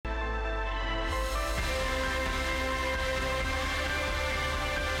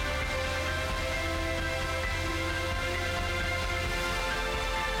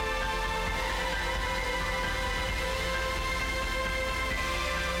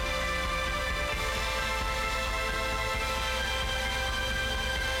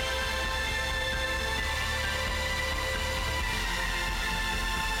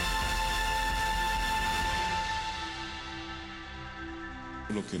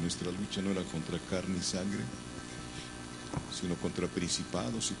lo que nuestra lucha no era contra carne y sangre, sino contra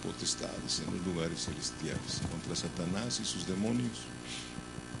principados y potestades en los lugares celestiales, contra Satanás y sus demonios.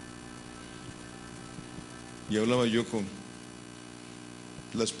 Y hablaba yo con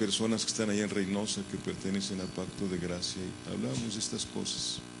las personas que están allá en Reynosa, que pertenecen al Pacto de Gracia, y hablábamos de estas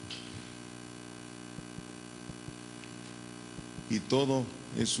cosas. Y todo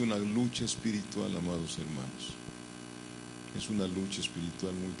es una lucha espiritual, amados hermanos. Es una lucha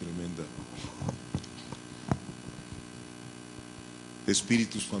espiritual muy tremenda.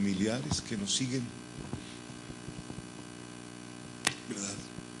 Espíritus familiares que nos siguen, ¿verdad?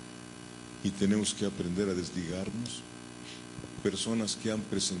 Y tenemos que aprender a desligarnos. Personas que han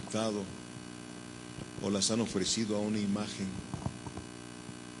presentado o las han ofrecido a una imagen,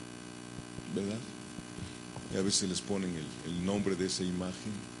 ¿verdad? Y a veces les ponen el nombre de esa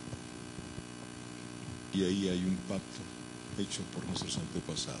imagen, y ahí hay un pacto hecho por nuestros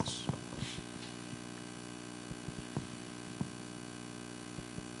antepasados.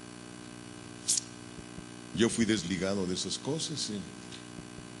 Yo fui desligado de esas cosas.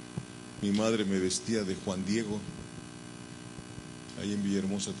 Mi madre me vestía de Juan Diego ahí en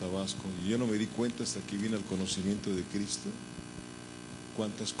Villahermosa, Tabasco, y yo no me di cuenta hasta que vine al conocimiento de Cristo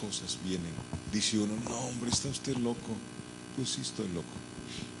cuántas cosas vienen. Dice uno, no hombre, está usted loco. Pues sí, estoy loco,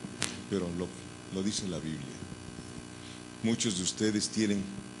 pero lo dice la Biblia. Muchos de ustedes tienen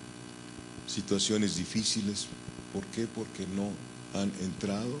situaciones difíciles. ¿Por qué? Porque no han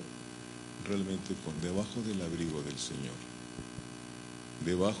entrado realmente debajo del abrigo del Señor,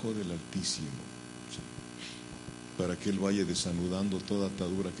 debajo del Altísimo, para que Él vaya desanudando toda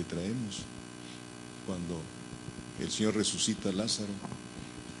atadura que traemos. Cuando el Señor resucita a Lázaro,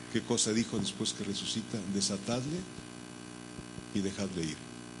 ¿qué cosa dijo después que resucita? Desatadle y dejadle ir.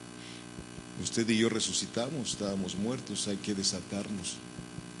 Usted y yo resucitamos, estábamos muertos, hay que desatarnos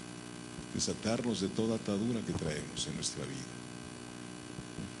de toda atadura que traemos en nuestra vida.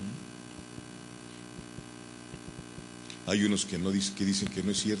 Hay unos que dicen que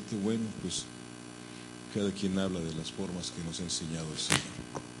no es cierto. Bueno, pues cada quien habla de las formas que nos ha enseñado el Señor.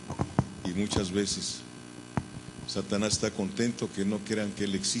 Y muchas veces Satanás está contento que no crean que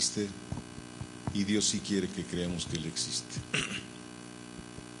Él existe, y Dios sí quiere que creamos que Él existe.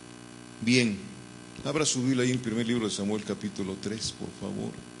 Bien, abra su Biblia ahí en primer libro de Samuel, capítulo 3, por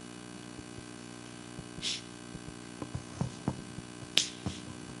favor.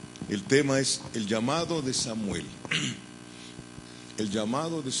 El tema es el llamado de Samuel. El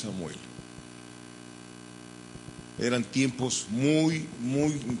llamado de Samuel. Eran tiempos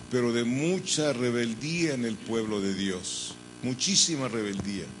pero de mucha rebeldía en el pueblo de Dios. Muchísima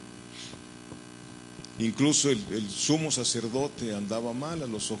rebeldía. Incluso el sumo sacerdote andaba mal a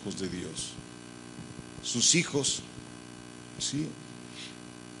los ojos de Dios. Sus hijos, ¿sí?,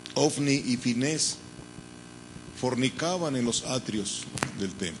 Ofni y Finés, fornicaban en los atrios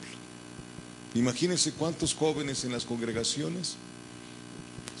del templo. Imagínense cuántos jóvenes en las congregaciones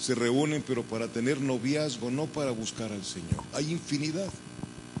se reúnen, pero para tener noviazgo, no para buscar al Señor. Hay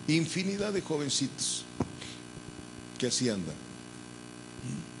infinidad de jovencitos que así andan.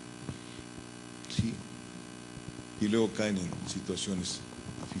 Sí. Y luego caen en situaciones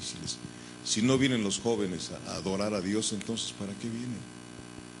difíciles. Si no vienen los jóvenes a adorar a Dios, entonces ¿para qué vienen?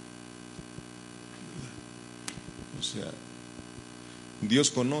 O sea,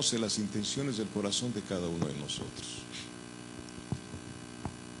 Dios conoce las intenciones del corazón de cada uno de nosotros.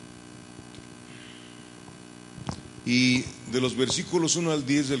 Y de los versículos 1 al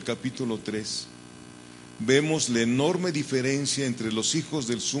 10 del capítulo 3, vemos la enorme diferencia entre los hijos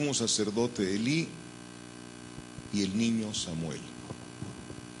del sumo sacerdote Elí y el niño Samuel.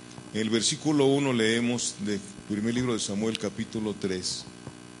 En el versículo 1 leemos del primer libro de Samuel, capítulo 3.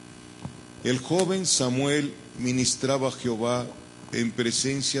 El joven Samuel ministraba a Jehová en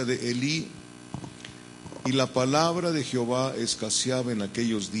presencia de Elí, y la palabra de Jehová escaseaba en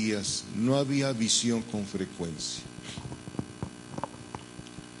aquellos días, no había visión con frecuencia.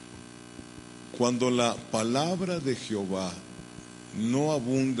 Cuando la palabra de Jehová no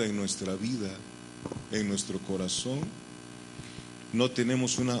abunda en nuestra vida, en nuestro corazón, no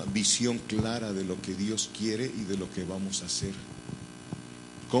tenemos una visión clara de lo que Dios quiere y de lo que vamos a hacer.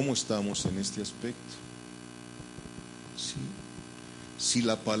 ¿Cómo estamos en este aspecto? Sí. Si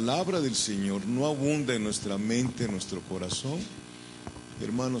la palabra del Señor no abunda en nuestra mente, en nuestro corazón,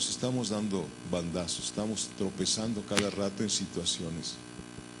 hermanos, estamos dando bandazos, estamos tropezando cada rato en situaciones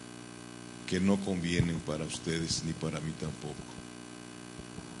que no convienen para ustedes ni para mí tampoco.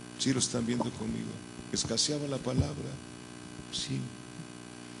 ¿Sí lo están viendo conmigo? Escaseaba la palabra, sí.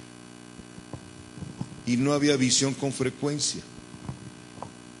 Y no había visión con frecuencia.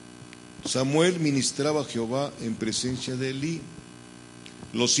 Samuel ministraba a Jehová en presencia de Elí.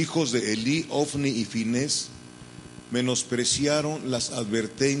 Los hijos de Elí, Ofni y Finés, menospreciaron las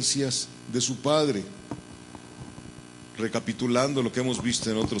advertencias de su padre. Recapitulando lo que hemos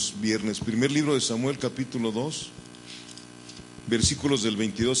visto en otros viernes, primer libro de Samuel, capítulo 2, versículos del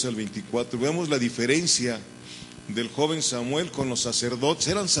 22 al 24. Veamos la diferencia del joven Samuel con los sacerdotes.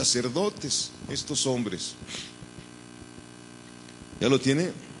 Eran sacerdotes estos hombres. ¿Ya lo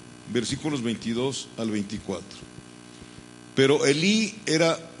tiene? Versículos 22 al 24. Pero Elí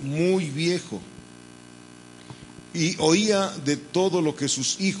era muy viejo y oía de todo lo que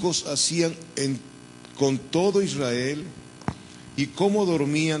sus hijos hacían con todo Israel, y cómo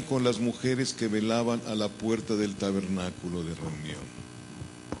dormían con las mujeres que velaban a la puerta del tabernáculo de reunión.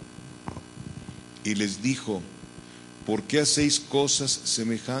 Y les dijo: ¿por qué hacéis cosas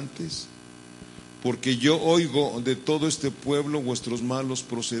semejantes? Porque yo oigo de todo este pueblo vuestros malos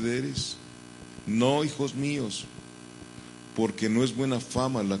procederes. No, hijos míos, porque no es buena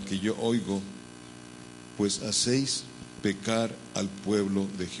fama la que yo oigo, pues hacéis pecar al pueblo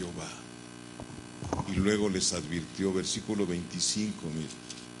de Jehová. Y luego les advirtió, versículo 25, mire: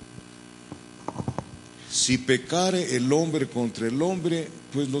 si pecare el hombre contra el hombre,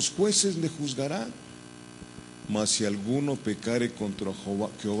 pues los jueces le juzgarán. Mas si alguno pecare contra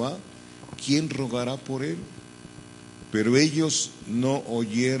Jehová, ¿quién rogará por él? Pero ellos no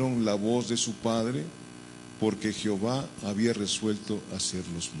oyeron la voz de su padre, porque Jehová había resuelto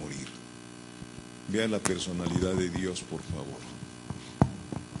hacerlos morir. Vea la personalidad de Dios, por favor.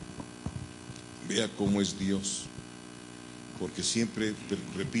 Vea cómo es Dios. Porque siempre,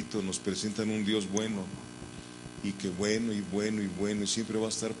 repito, nos presentan un Dios bueno, y que bueno y bueno y bueno, y siempre va a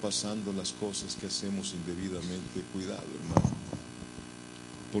estar pasando las cosas que hacemos indebidamente. Cuidado, hermano,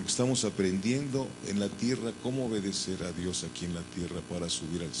 porque estamos aprendiendo en la tierra cómo obedecer a Dios aquí en la tierra para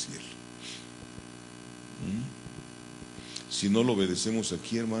subir al cielo. Si no lo obedecemos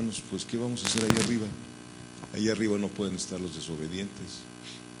aquí, hermanos, pues ¿qué vamos a hacer allá arriba? Allá arriba no pueden estar los desobedientes.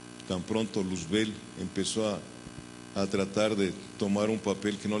 Tan pronto Luzbel empezó a tratar de tomar un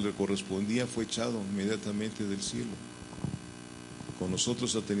papel que no le correspondía, fue echado inmediatamente del cielo. Con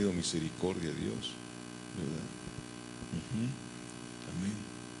nosotros ha tenido misericordia Dios, ¿verdad? Amén.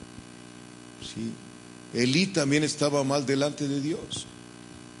 Sí. Elí también estaba mal delante de Dios.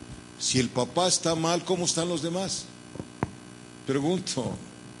 Si el papá está mal, ¿cómo están los demás? Pregunto,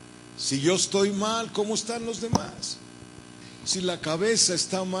 si yo estoy mal, ¿cómo están los demás? Si la cabeza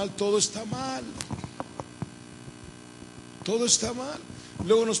está mal, todo está mal. Todo está mal.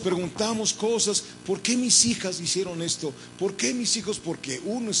 Luego nos preguntamos cosas: ¿por qué mis hijas hicieron esto? ¿Por qué mis hijos? Porque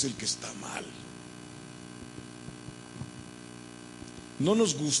uno es el que está mal. No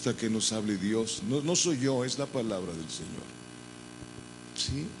nos gusta que nos hable Dios. No soy yo, es la palabra del Señor.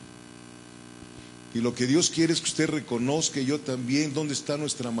 ¿Sí? Y lo que Dios quiere es que usted reconozca, y yo también, dónde está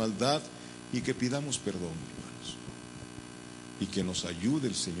nuestra maldad, y que pidamos perdón, hermanos. Y que nos ayude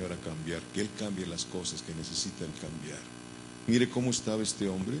el Señor a cambiar, que Él cambie las cosas que necesitan cambiar. Mire cómo estaba este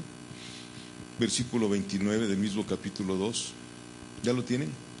hombre. Versículo 29 del mismo capítulo 2. ¿Ya lo tienen?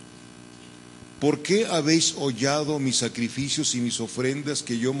 ¿Por qué habéis hollado mis sacrificios y mis ofrendas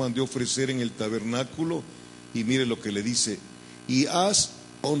que yo mandé ofrecer en el tabernáculo? Y mire lo que le dice: y has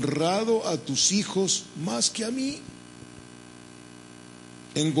honrado a tus hijos más que a mí,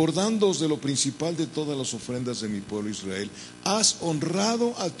 engordándoos de lo principal de todas las ofrendas de mi pueblo Israel. Has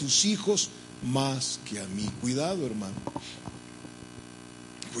honrado a tus hijos más que a mí. Cuidado, hermano.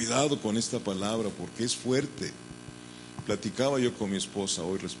 Cuidado con esta palabra, porque es fuerte. Platicaba yo con mi esposa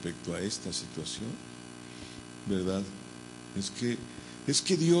hoy respecto a esta situación, ¿verdad? Es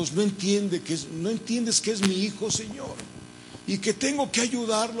que Dios no entiendes que es mi hijo, Señor, y que tengo que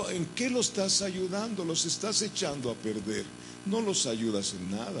ayudarlo. ¿En qué lo estás ayudando? Los estás echando a perder. No los ayudas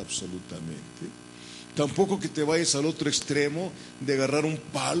en nada, absolutamente. Tampoco que te vayas al otro extremo de agarrar un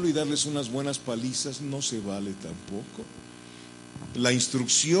palo y darles unas buenas palizas. No se vale tampoco. La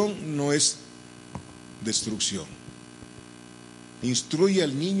instrucción no es destrucción. Instruye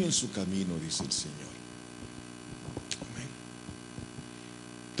al niño en su camino, dice el Señor.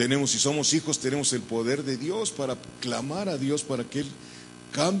 Amén. Si somos hijos, tenemos el poder de Dios para clamar a Dios para que Él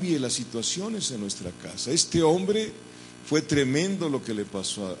cambie las situaciones en nuestra casa. Este hombre, fue tremendo lo que le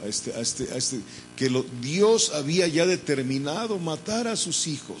pasó a este que Dios había ya determinado matar a sus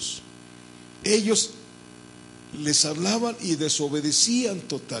hijos. Ellos les hablaban y desobedecían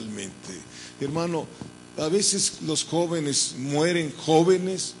totalmente. Hermano, a veces los jóvenes mueren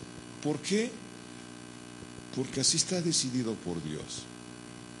jóvenes. ¿Por qué? Porque así está decidido por Dios.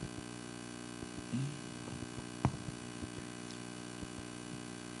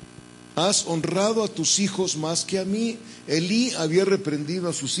 has honrado a tus hijos más que a mí. Elí había reprendido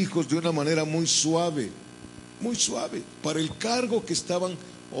a sus hijos de una manera muy suave, para el cargo que estaban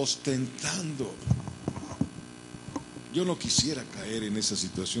ostentando. Yo no quisiera caer en esa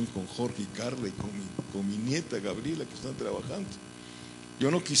situación con Jorge y Carla y con mi nieta Gabriela, que están trabajando. Yo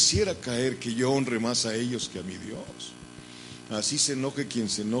no quisiera caer que yo honre más a ellos que a mi Dios. Así se enoje quien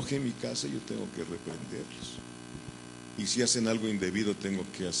se enoje en mi casa, yo tengo que reprenderlos. Y si hacen algo indebido, tengo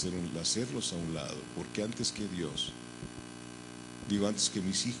que hacerlos a un lado, porque antes que Dios, antes que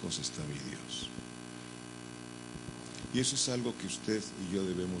mis hijos está mi Dios. Y eso es algo que usted y yo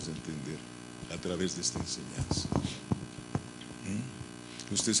debemos de entender a través de esta enseñanza.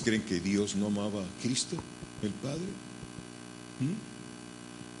 ¿Ustedes creen que Dios no amaba a Cristo, el Padre?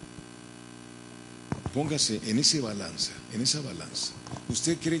 Póngase en esa balanza.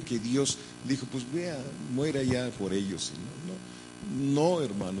 ¿Usted cree que Dios dijo, pues vea, muera ya por ellos? No,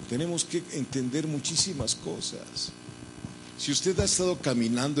 hermano, tenemos que entender muchísimas cosas. Si usted ha estado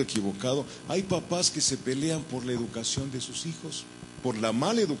caminando equivocado, hay papás que se pelean por la educación de sus hijos, por la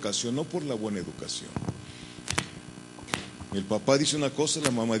mala educación, no por la buena educación. El papá dice una cosa,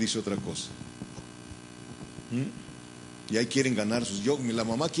 la mamá dice otra cosa. Y ahí quieren ganar la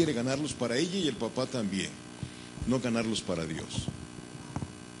mamá quiere ganarlos para ella y el papá también, no ganarlos para Dios.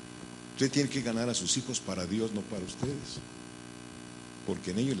 Usted tiene que ganar a sus hijos para Dios, no para ustedes,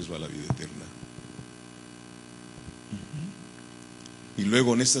 porque en ellos les va la vida eterna. Y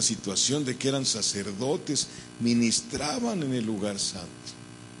luego en esta situación de que eran sacerdotes, ministraban en el lugar santo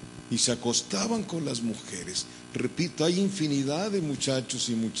y se acostaban con las mujeres. Repito, hay infinidad de muchachos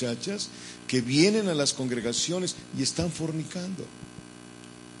y muchachas que vienen a las congregaciones y están fornicando.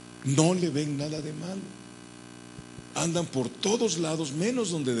 No le ven nada de malo. Andan por todos lados,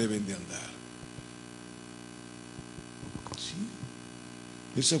 menos donde deben de andar.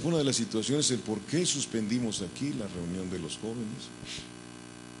 Sí. Esa fue una de las situaciones, el por qué suspendimos aquí la reunión de los jóvenes,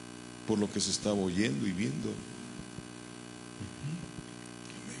 por lo que se estaba oyendo y viendo.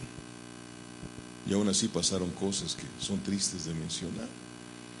 Y aún así pasaron cosas que son tristes de mencionar.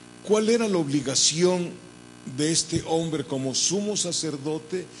 ¿Cuál era la obligación de este hombre como sumo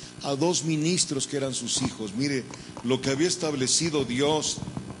sacerdote a dos ministros que eran sus hijos? Mire, lo que había establecido Dios,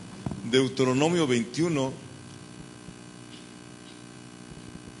 Deuteronomio 21.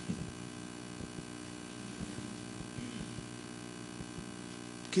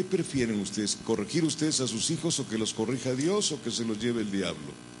 ¿Qué prefieren ustedes? ¿Corregir ustedes a sus hijos o que los corrija Dios o que se los lleve el diablo?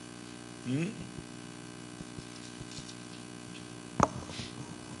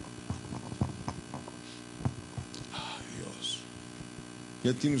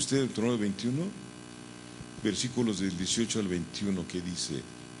 ¿Ya tiene usted el Deuteronomio 21? Versículos del 18 al 21 que dice: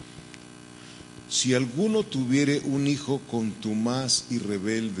 si alguno tuviere un hijo contumaz y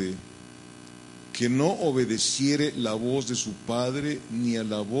rebelde, que no obedeciere la voz de su padre ni a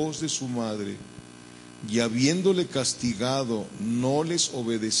la voz de su madre, y habiéndole castigado no les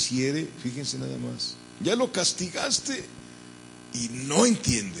obedeciere, fíjense nada más, ya lo castigaste y no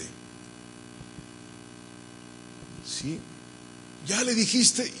entiende. ¿Sí? Ya le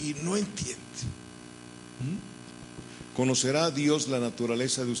dijiste y no entiende. ¿Conocerá Dios la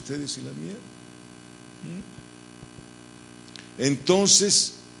naturaleza de ustedes y la mía?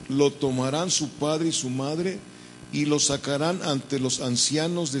 Entonces lo tomarán su padre y su madre y lo sacarán ante los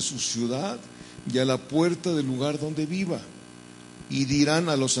ancianos de su ciudad y a la puerta del lugar donde viva, y dirán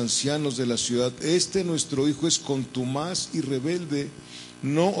a los ancianos de la ciudad: nuestro hijo es contumaz y rebelde,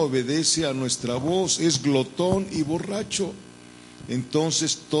 no obedece a nuestra voz, es glotón y borracho.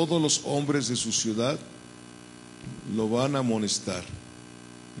 Entonces todos los hombres de su ciudad lo van a amonestar,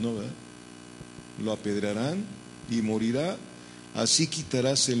 ¿no, verdad? Lo apedrearán y morirá. Así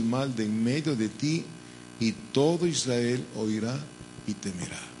quitarás el mal de en medio de ti, y todo Israel oirá y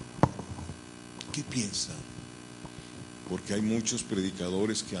temerá. ¿Qué piensan? Porque hay muchos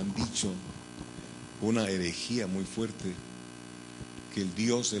predicadores que han dicho una herejía muy fuerte, que el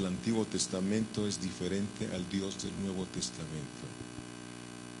Dios del Antiguo Testamento es diferente al Dios del Nuevo Testamento.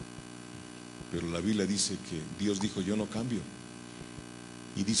 Pero la Biblia dice que Dios dijo: yo no cambio.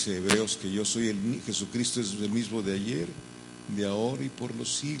 Y dice Hebreos que Jesucristo es el mismo de ayer, de ahora y por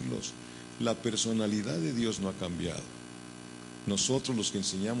los siglos. La personalidad de Dios no ha cambiado. Nosotros los que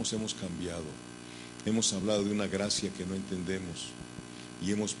enseñamos hemos cambiado. Hemos hablado de una gracia que no entendemos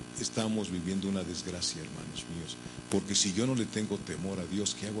y estamos viviendo una desgracia, hermanos míos. Porque si yo no le tengo temor a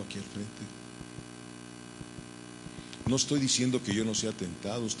Dios, ¿qué hago aquí al frente? No estoy diciendo que yo no sea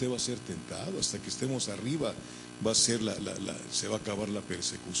tentado. Usted va a ser tentado hasta que estemos arriba. Se va a acabar la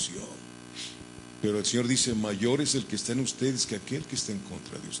persecución. Pero el Señor dice, mayor es el que está en ustedes que aquel que está en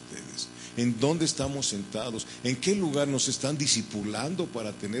contra de ustedes. ¿En dónde estamos sentados? ¿En qué lugar nos están discipulando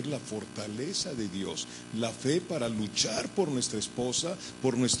para tener la fortaleza de Dios? La fe para luchar por nuestra esposa,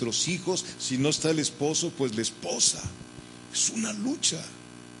 por nuestros hijos. Si no está el esposo, pues la esposa. Es una lucha,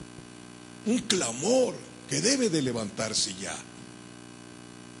 un clamor que debe de levantarse ya.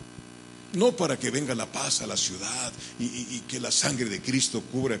 No para que venga la paz a la ciudad y que la sangre de Cristo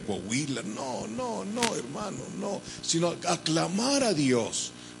cubra Coahuila. No, hermano, no. Sino a clamar a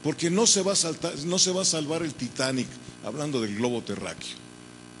Dios. Porque no se va a salvar el Titanic, hablando del globo terráqueo.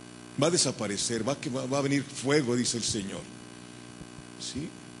 Va a desaparecer, va a venir fuego, dice el Señor. ¿Sí?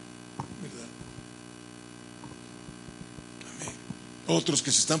 ¿Verdad? Amén. Otros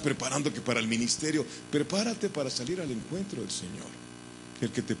que se están preparando que para el ministerio, prepárate para salir al encuentro del Señor. El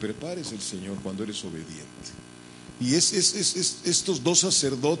que te prepare es el Señor cuando eres obediente. Y estos dos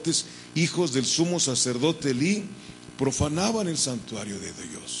sacerdotes, hijos del sumo sacerdote Elí, profanaban el santuario de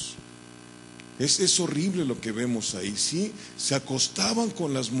Dios. Es horrible lo que vemos ahí, ¿sí? Se acostaban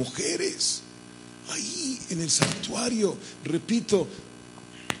con las mujeres ahí en el santuario. Repito,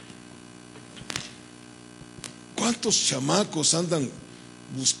 ¿cuántos chamacos andan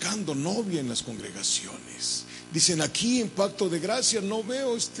buscando novia en las congregaciones? Dicen, aquí en Pacto de Gracia no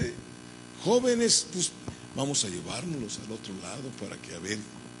veo jóvenes, pues vamos a llevárnoslos al otro lado para que a ver,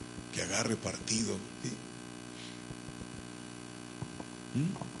 que agarre partido. ¿Sí?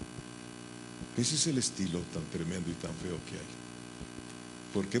 Ese es el estilo tan tremendo y tan feo que hay.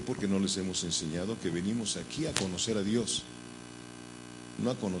 ¿Por qué? Porque no les hemos enseñado que venimos aquí a conocer a Dios,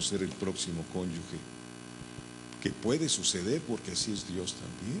 no a conocer el próximo cónyuge, que puede suceder porque así es Dios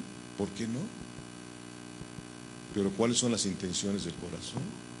también. ¿Por qué no? Pero ¿cuáles son las intenciones del corazón?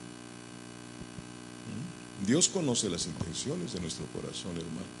 Dios conoce las intenciones de nuestro corazón,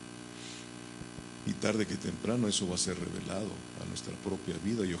 hermano. Y tarde que temprano eso va a ser revelado a nuestra propia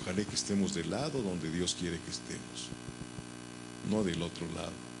vida. Y ojalá que estemos del lado donde Dios quiere que estemos, no del otro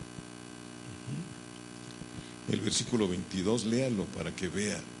lado. El versículo 22, léalo para que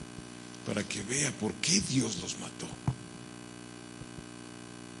vea por qué Dios los mató.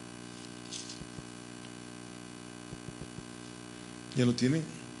 ¿Ya lo tiene?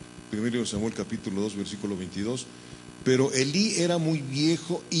 Primero Samuel capítulo 2 versículo 22. Pero Elí era muy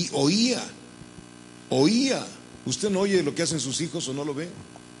viejo y oía. Usted no oye lo que hacen sus hijos o no lo ve.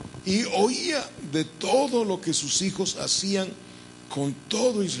 Y oía de todo lo que sus hijos hacían con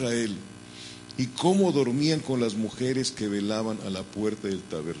todo Israel y cómo dormían con las mujeres que velaban a la puerta del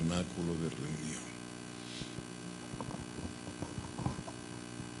tabernáculo de reunión.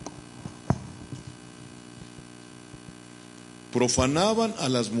 Profanaban a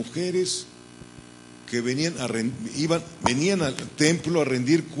las mujeres que venían al templo a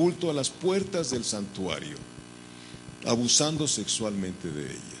rendir culto a las puertas del santuario, abusando sexualmente de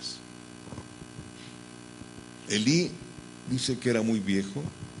ellas. Elí dice que era muy viejo,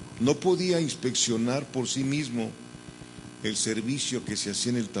 no podía inspeccionar por sí mismo el servicio que se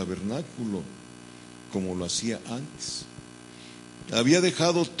hacía en el tabernáculo como lo hacía antes. Había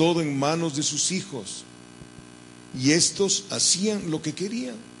dejado todo en manos de sus hijos. Y estos hacían lo que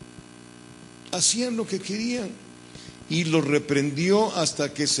querían. Y los reprendió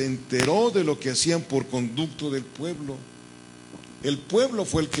hasta que se enteró de lo que hacían por conducto del pueblo. El pueblo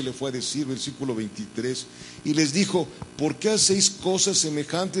fue el que le fue a decir, versículo 23, y les dijo, ¿por qué hacéis cosas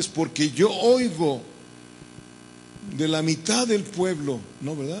semejantes? Porque yo oigo de la mitad del pueblo,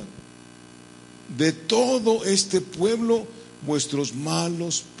 ¿no, verdad? De todo este pueblo vuestros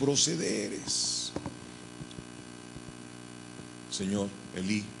malos procederes. Señor,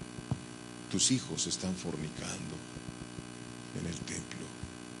 Elí, tus hijos están fornicando en el templo.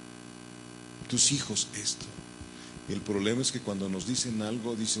 Tus hijos esto. El problema es que cuando nos dicen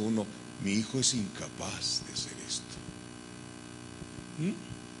algo, dice uno, mi hijo es incapaz de hacer esto.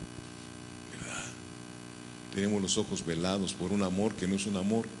 ¿Verdad? Tenemos los ojos velados por un amor que no es un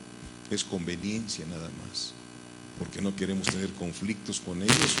amor, es conveniencia nada más. Porque no queremos tener conflictos con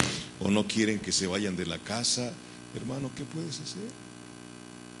ellos o no quieren que se vayan de la casa. Hermano, ¿qué puedes hacer?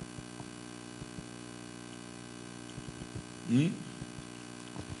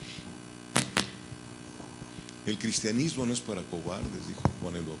 El cristianismo no es para cobardes, dijo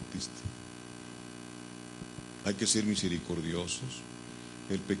Juan el Bautista. Hay que ser misericordiosos.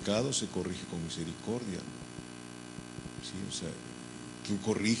 El pecado se corrige con misericordia. ¿Sí? O sea, tú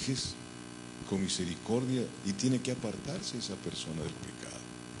corriges con misericordia y tiene que apartarse esa persona del pecado.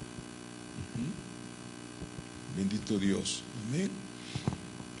 Bendito Dios. Amén.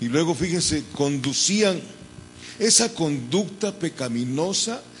 Y luego fíjense, conducían esa conducta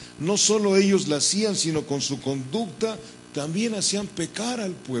pecaminosa, no solo ellos la hacían, sino con su conducta también hacían pecar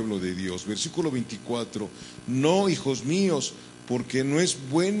al pueblo de Dios. Versículo 24, no, hijos míos, porque no es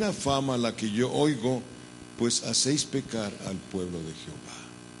buena fama la que yo oigo, pues hacéis pecar al pueblo de Jehová.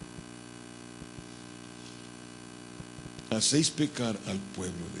 Hacéis pecar al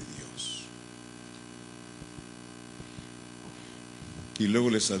pueblo de Dios. Y luego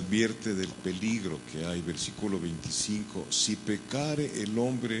les advierte del peligro que hay, versículo 25, si pecare el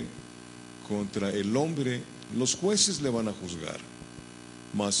hombre contra el hombre, los jueces le van a juzgar.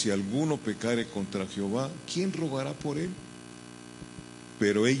 Mas si alguno pecare contra Jehová, ¿quién rogará por él?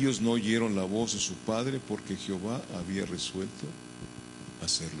 Pero ellos no oyeron la voz de su padre, porque Jehová había resuelto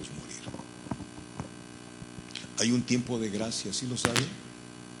hacerlos morir. Hay un tiempo de gracia, ¿sí lo saben?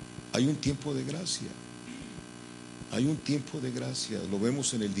 Hay un tiempo de gracia. Hay un tiempo de gracia, lo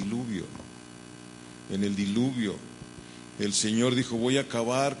vemos en el diluvio. En el diluvio, el Señor dijo, voy a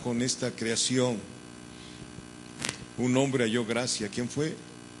acabar con esta creación. Un hombre halló gracia. ¿Quién fue?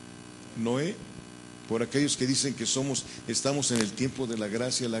 Noé. Por aquellos que dicen que estamos en el tiempo de la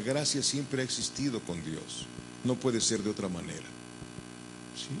gracia siempre ha existido con Dios. No puede ser de otra manera.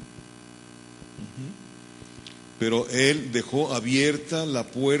 ¿Sí? Pero Él dejó abierta la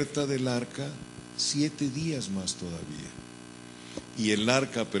puerta del arca 7 días más todavía. Y el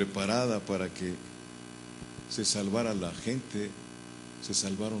arca preparada para que se salvara la gente, se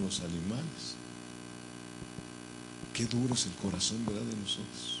salvaron los animales. Qué duro es el corazón, ¿verdad?, de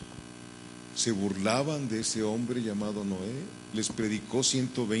nosotros. Se burlaban de ese hombre llamado Noé, les predicó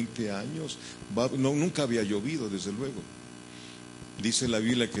 120 años, nunca había llovido, desde luego. Dice la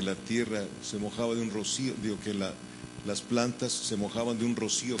Biblia que la tierra se mojaba de un rocío, que las plantas se mojaban de un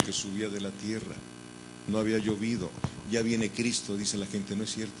rocío que subía de la tierra. No había llovido. Ya viene Cristo, dice la gente, ¿no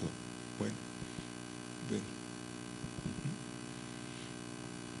es cierto? Bueno.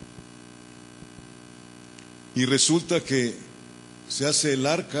 Y resulta que se hace el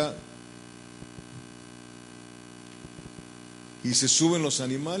arca y se suben los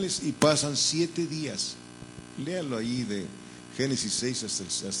animales y pasan 7 días. Léalo ahí de Génesis 6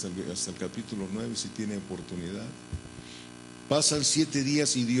 hasta el capítulo 9 si tiene oportunidad. Pasan 7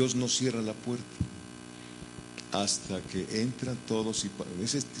 días y Dios no cierra la puerta hasta que entran todos.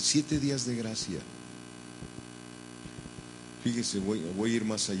 Es 7 días de gracia. Fíjese, voy a ir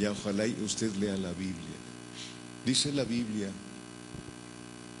más allá. Ojalá y usted lea la Biblia. Dice la Biblia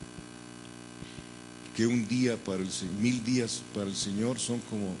que un día para el Señor, 1000 días para el Señor son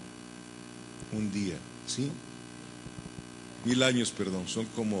como un día, ¿sí? 1000 años, perdón, son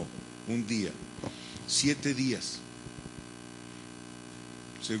como un día. 7 días.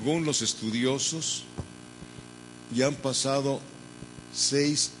 Según los estudiosos, ya han pasado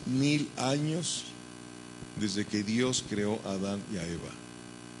 6000 años desde que Dios creó a Adán y a Eva.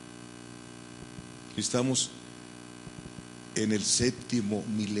 Estamos en el 7º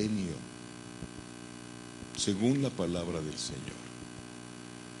milenio, según la palabra del Señor.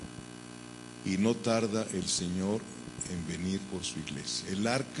 Y no tarda el Señor en venir por su iglesia. El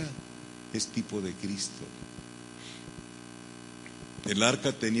arca es tipo de Cristo. El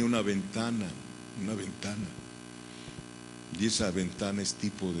arca tenía una ventana. Y esa ventana es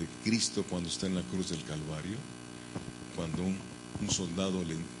tipo de Cristo cuando está en la cruz del Calvario, cuando un soldado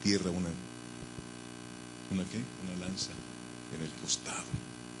le entierra una lanza en el costado.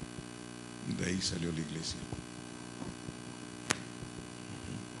 De ahí salió la iglesia.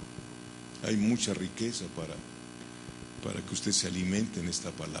 Hay mucha riqueza para que usted se alimente en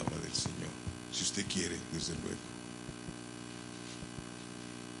esta palabra del Señor, si usted quiere, desde luego.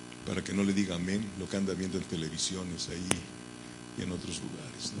 Para que no le diga amén lo que anda viendo en televisiones ahí y en otros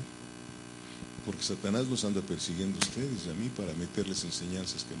lugares, ¿no? Porque Satanás los anda persiguiendo a ustedes y a mí para meterles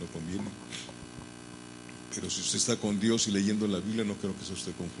enseñanzas que no convienen. Pero si usted está con Dios y leyendo la Biblia, no creo que sea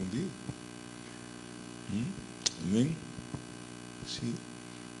usted confundido. Amén. Sí.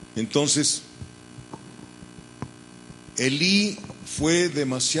 Entonces, Elí fue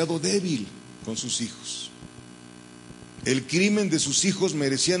demasiado débil con sus hijos. El crimen de sus hijos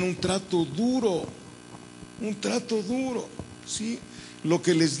merecían un trato duro, ¿sí? Lo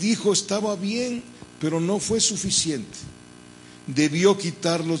que les dijo estaba bien, pero no fue suficiente. Debió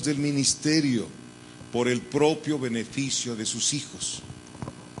quitarlos del ministerio por el propio beneficio de sus hijos.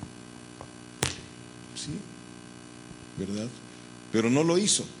 ¿Sí? ¿Verdad? Pero no lo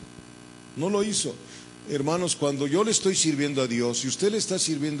hizo. Hermanos, cuando yo le estoy sirviendo a Dios, si usted le está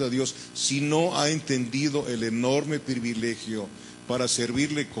sirviendo a Dios, si no ha entendido el enorme privilegio para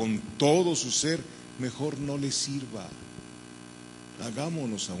servirle con todo su ser, mejor no le sirva.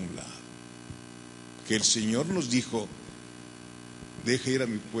 Hagámonos a un lado. Que el Señor nos dijo, deja ir a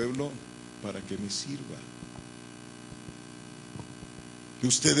mi pueblo para que me sirva.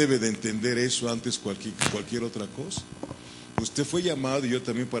 Usted debe de entender eso antes cualquier otra cosa. Usted fue llamado, y yo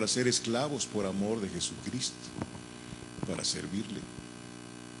también, para ser esclavos por amor de Jesucristo, para servirle,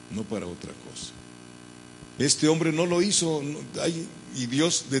 no para otra cosa. Este hombre no lo hizo, y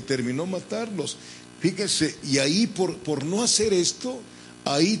Dios determinó matarlos. Fíjese, y ahí por no hacer esto,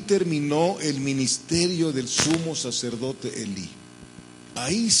 ahí terminó el ministerio del sumo sacerdote Elí.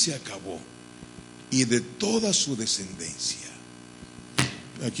 Ahí se acabó, y de toda su descendencia.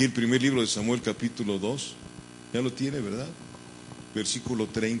 Aquí el primer libro de Samuel, capítulo 2, ya lo tiene, ¿verdad? Versículo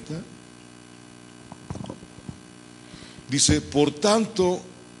 30. Dice: por tanto,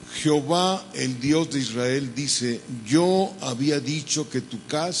 Jehová, el Dios de Israel, dice: yo había dicho que tu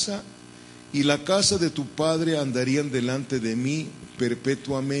casa y la casa de tu padre andarían delante de mí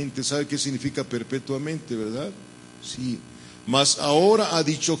perpetuamente. ¿Sabe qué significa perpetuamente, verdad? Sí. Mas ahora ha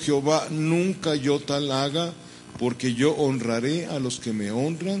dicho Jehová: nunca yo tal haga, porque yo honraré a los que me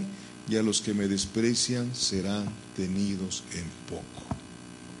honran, y a los que me desprecian serán tenidos en poco.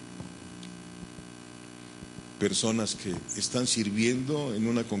 Personas que están sirviendo en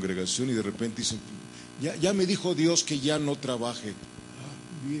una congregación y de repente dicen: ya me dijo Dios que ya no trabaje.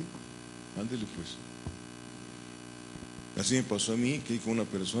 Bien, ándele pues. Así me pasó a mí, que con una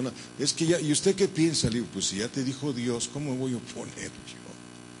persona: es que ya, ¿y usted qué piensa? Le digo: pues si ya te dijo Dios, ¿cómo me voy a oponer yo?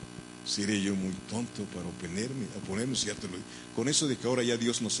 ¿Seré yo muy tonto para oponerme si ya te lo digo? Con eso de que ahora ya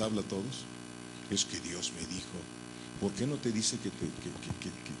Dios nos habla a todos, es que Dios me dijo. ¿Por qué no te dice que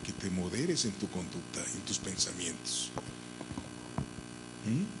te moderes en tu conducta, en tus pensamientos?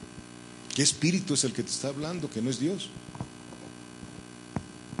 ¿Qué espíritu es el que te está hablando, que no es Dios?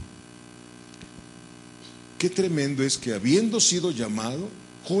 Qué tremendo es que, habiendo sido llamado,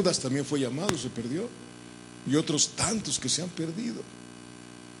 Judas también fue llamado, se perdió, y otros tantos que se han perdido.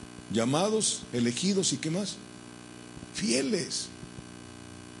 Llamados, elegidos, ¿y qué más? Fieles.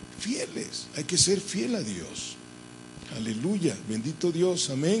 Fieles. Hay que ser fiel a Dios. Aleluya, bendito Dios,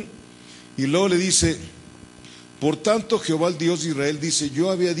 amén. Y luego le dice: por tanto, Jehová, el Dios de Israel, dice: yo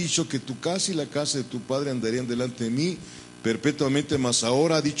había dicho que tu casa y la casa de tu padre andarían delante de mí perpetuamente, mas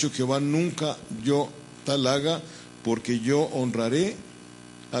ahora ha dicho Jehová: nunca yo tal haga, porque yo honraré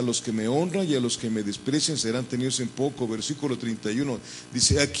a los que me honran, y a los que me desprecian serán tenidos en poco. Versículo 31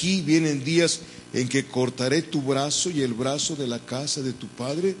 dice: aquí vienen días en que cortaré tu brazo y el brazo de la casa de tu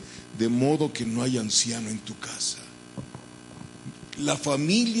padre, de modo que no haya anciano en tu casa. La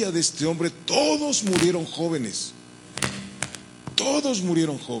familia de este hombre, todos murieron jóvenes. Todos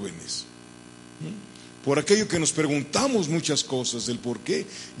murieron jóvenes. Por aquello que nos preguntamos muchas cosas del por qué,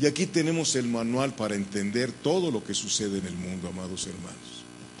 y aquí tenemos el manual para entender todo lo que sucede en el mundo, amados hermanos,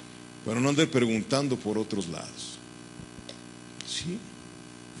 para no andar preguntando por otros lados. ¿Sí?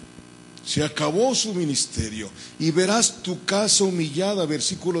 Se acabó su ministerio. Y verás tu casa humillada,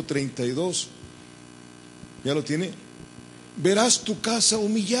 versículo 32. ¿Ya lo tiene? Verás tu casa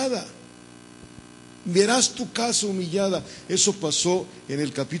humillada. Verás tu casa humillada. Eso pasó en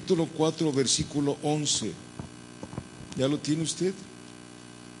el capítulo 4, versículo 11. ¿Ya lo tiene usted?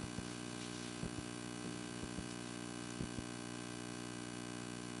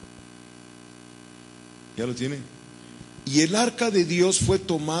 ¿Ya lo tiene? Y el arca de Dios fue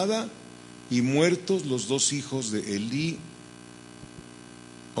tomada, y muertos los dos hijos de Elí,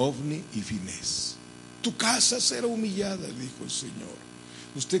 Ofni y Finés. Tu casa será humillada, le dijo el Señor.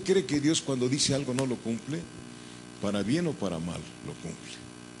 ¿Usted cree que Dios, cuando dice algo, no lo cumple? Para bien o para mal lo cumple.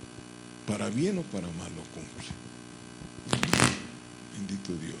 Para bien o para mal lo cumple.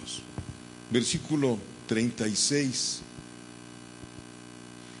 Bendito Dios. Versículo 36.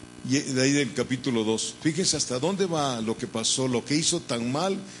 Y de ahí del capítulo 2. Fíjense hasta dónde va lo que pasó, lo que hizo tan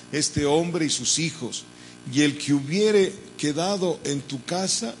mal este hombre y sus hijos. Y el que hubiere quedado en tu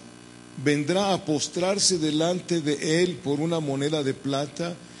casa vendrá a postrarse delante de él por una moneda de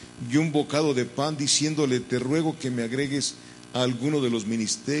plata y un bocado de pan, diciéndole: te ruego que me agregues a alguno de los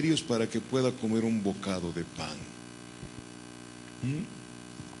ministerios para que pueda comer un bocado de pan.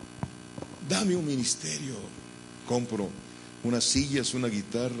 Dame un ministerio, compro unas sillas, una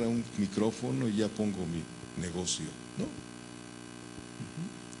guitarra, un micrófono, y ya pongo mi negocio, ¿no?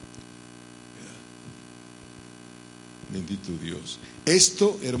 Bendito Dios.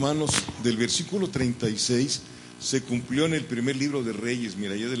 Esto, hermanos, del versículo 36 se cumplió en el primer libro de Reyes.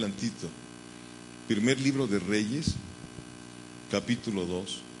 Mira, ahí adelantito. Primer libro de Reyes, capítulo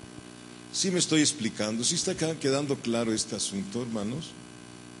 2. ¿Sí me estoy explicando? ¿Sí está quedando claro este asunto, hermanos?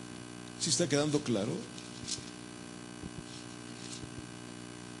 ¿Sí está quedando claro?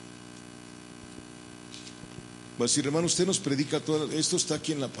 Va a decir, hermano, usted nos predica todo, esto está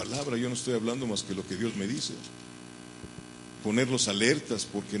aquí en la palabra, yo no estoy hablando más que lo que Dios me dice. Ponerlos alertas,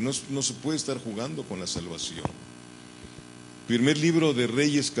 porque no se puede estar jugando con la salvación. Primer libro de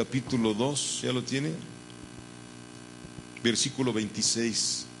Reyes, capítulo 2, ¿ya lo tiene? Versículo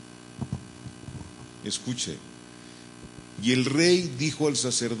 26. Escuche. Y el rey dijo al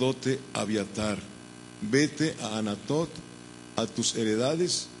sacerdote Abiatar: vete a Anatot, a tus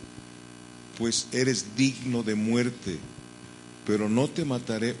heredades, pues eres digno de muerte, pero no te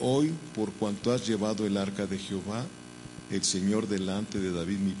mataré hoy por cuanto has llevado el arca de Jehová, el Señor, delante de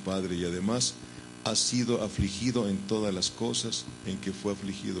David mi padre, y además has sido afligido en todas las cosas en que fue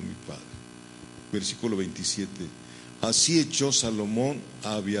afligido mi padre. Versículo 27. Así echó Salomón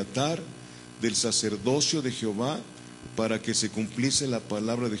a Abiatar del sacerdocio de Jehová, para que se cumpliese la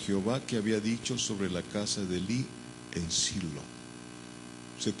palabra de Jehová que había dicho sobre la casa de Elí en Silo.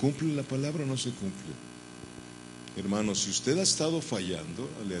 ¿Se cumple la palabra o no se cumple? Hermano, si usted ha estado fallando,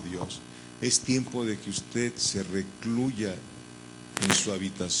 dale a Dios, es tiempo de que usted se recluya en su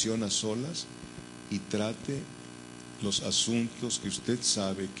habitación a solas y trate los asuntos que usted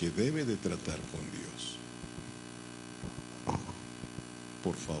sabe que debe de tratar con Dios.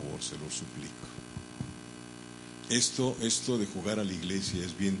 Por favor, se lo suplico. Esto de jugar a la iglesia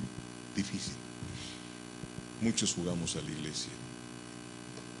es bien difícil. Muchos jugamos a la iglesia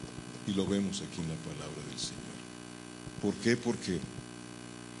y lo vemos aquí en la palabra del Señor. ¿Por qué? Porque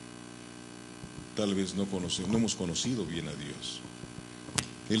tal vez no hemos conocido bien a Dios.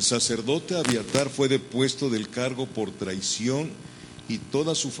 El sacerdote Abiatar fue depuesto del cargo por traición y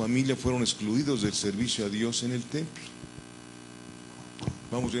toda su familia fueron excluidos del servicio a Dios en el templo.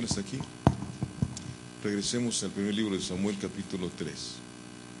 ¿Vamos bien hasta aquí? Regresemos al primer libro de Samuel, capítulo 3.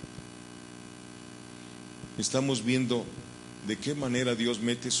 Estamos viendo de qué manera Dios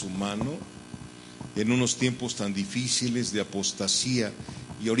mete su mano en unos tiempos tan difíciles de apostasía,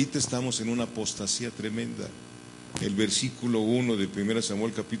 y ahorita estamos en una apostasía tremenda. El versículo 1 de 1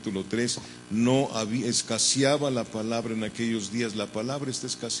 Samuel capítulo 3, escaseaba la palabra en aquellos días. La palabra está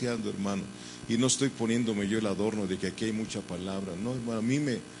escaseando, hermano, y no estoy poniéndome yo el adorno de que aquí hay mucha palabra, no, hermano. A mí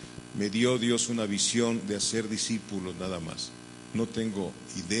me dio Dios una visión de hacer discípulos nada más. No tengo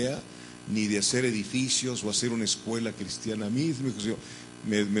idea ni de hacer edificios o hacer una escuela cristiana. A mí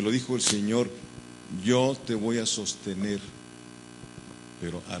me lo dijo el Señor: yo te voy a sostener,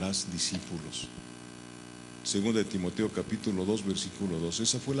 pero harás discípulos. Segunda de Timoteo capítulo 2 versículo 2.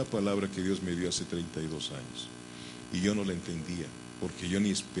 Esa fue la palabra que Dios me dio hace 32 años y yo no la entendía, porque yo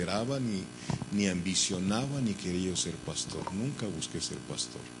ni esperaba, ni ambicionaba, ni quería ser pastor. Nunca busqué ser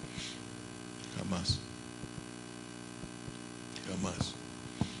pastor, jamás.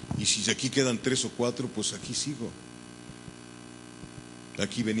 Y si aquí quedan 3 o 4, pues aquí sigo.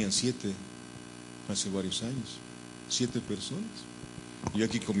 Aquí venían 7 hace varios años, 7 personas. Yo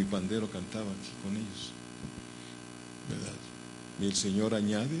aquí con mi pandero cantaba aquí con ellos, ¿verdad? Y el Señor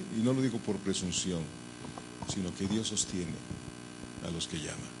añade, y no lo digo por presunción, sino que Dios sostiene a los que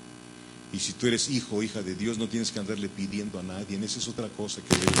llama. Y si tú eres hijo o hija de Dios, no tienes que andarle pidiendo a nadie. Esa es otra cosa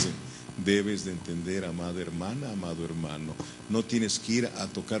que debes de entender, amada hermana, amado hermano. No tienes que ir a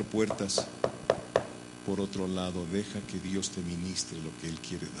tocar puertas por otro lado. Deja que Dios te ministre lo que Él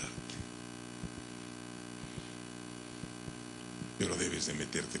quiere darte. Pero debes de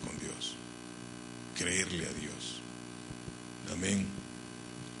meterte con Dios, creerle a Dios. Amén.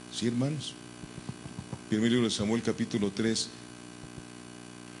 ¿Sí, hermanos? Primer libro de Samuel capítulo 3.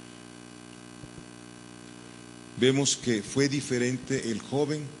 Vemos que fue diferente el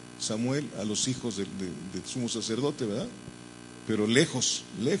joven Samuel a los hijos del sumo sacerdote, ¿verdad? Pero lejos.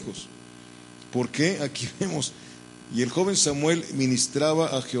 ¿Por qué? Aquí vemos: y el joven Samuel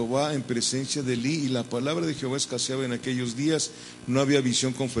ministraba a Jehová en presencia de Elí, y la palabra de Jehová escaseaba en aquellos días, no había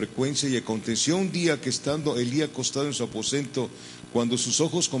visión con frecuencia. Y aconteció un día que, estando Elí acostado en su aposento, cuando sus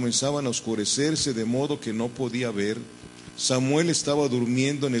ojos comenzaban a oscurecerse de modo que no podía ver, Samuel estaba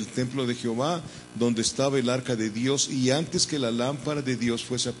durmiendo en el templo de Jehová, donde estaba el arca de Dios, y antes que la lámpara de Dios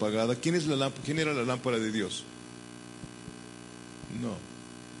fuese apagada. ¿Quién era la lámpara de Dios? No,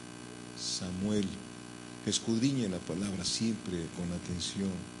 Samuel. Escudriñe la palabra siempre con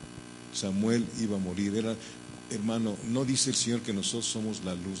atención. Samuel iba a morir. Hermano, no dice el Señor que nosotros somos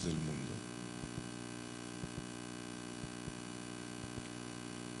la luz del mundo.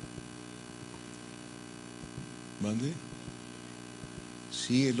 ¿Mande?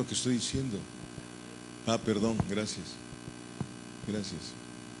 Sí, es lo que estoy diciendo. Perdón, gracias.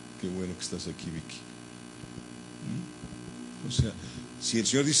 Qué bueno que estás aquí, Vicky. O sea, si el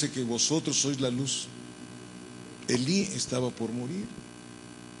Señor dice que vosotros sois la luz, Elí estaba por morir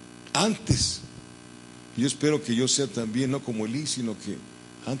antes. Yo espero que yo sea también, no como Elí, sino que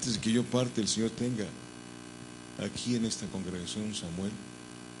antes de que yo parte, el Señor tenga aquí en esta congregación un Samuel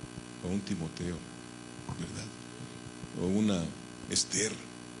o un Timoteo, ¿verdad? O una Esther,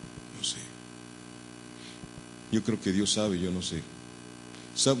 no sé. Yo creo que Dios sabe, yo no sé.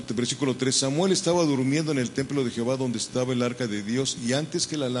 Versículo 3: Samuel estaba durmiendo en el templo de Jehová donde estaba el arca de Dios, y antes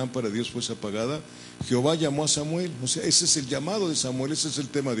que la lámpara de Dios fuese apagada, Jehová llamó a Samuel. O sea, ese es el llamado de Samuel, ese es el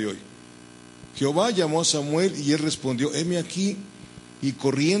tema de hoy. Jehová llamó a Samuel y él respondió: heme aquí. Y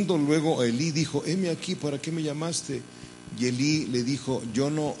corriendo luego a Elí dijo: heme aquí, ¿para qué me llamaste? Y Elí le dijo: yo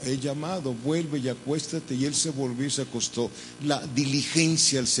no he llamado, vuelve y acuéstate. Y él se volvió y se acostó. La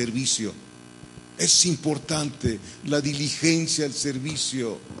diligencia al servicio es importante, la diligencia al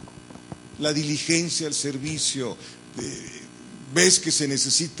servicio, la diligencia al servicio. Ves que se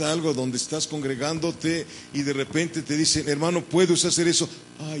necesita algo donde estás congregándote y de repente te dicen: hermano, ¿puedes hacer eso?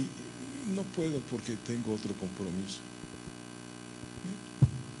 Ay, no puedo porque tengo otro compromiso.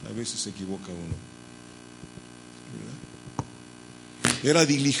 A veces se equivoca uno, ¿verdad? Era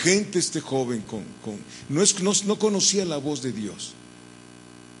diligente este joven, no conocía la voz de Dios,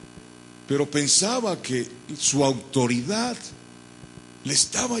 pero pensaba que su autoridad le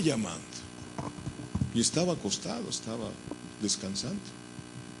estaba llamando, y estaba acostado, estaba descansando.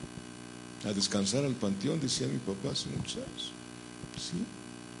 A descansar al panteón, decía mi papá hace muchos años. ¿Sí?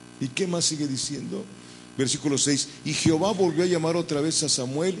 ¿Y qué más sigue diciendo? Versículo 6: y Jehová volvió a llamar otra vez a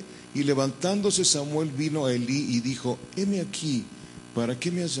Samuel, y levantándose Samuel vino a Elí y dijo: heme aquí, ¿para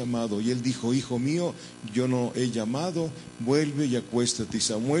qué me has llamado? Y él dijo: hijo mío, yo no he llamado, vuelve y acuéstate. Y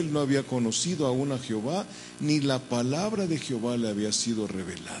Samuel no había conocido aún a Jehová, ni la palabra de Jehová le había sido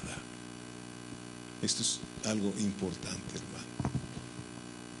revelada. Esto es algo importante, hermano.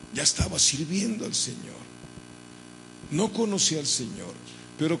 Ya estaba sirviendo al Señor. No conocía al Señor,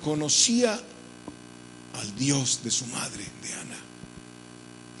 pero conocía al Dios de su madre, de Ana.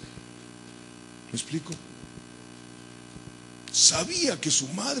 ¿Me explico? Sabía que su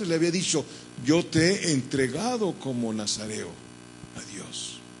madre le había dicho: yo te he entregado como nazareo a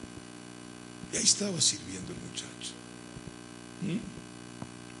Dios. Y ahí estaba sirviendo el muchacho.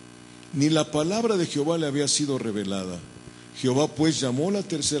 Ni la palabra de Jehová le había sido revelada. Jehová pues llamó la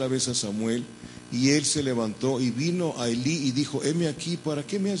tercera vez a Samuel, y él se levantó y vino a Elí y dijo: heme aquí, ¿para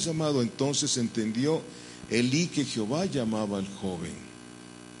qué me has llamado? Entonces entendió Elí que Jehová llamaba al joven.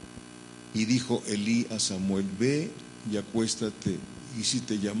 Y dijo Elí a Samuel: ve y acuéstate, y si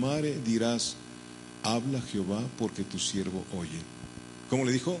te llamare dirás: habla Jehová, porque tu siervo oye. ¿Cómo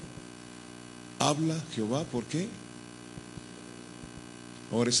le dijo? Habla Jehová, ¿por qué?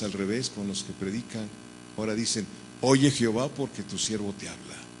 Ahora es al revés con los que predican. Ahora dicen: oye Jehová, porque tu siervo te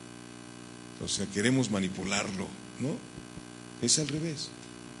habla. O sea, queremos manipularlo, ¿no? Es al revés.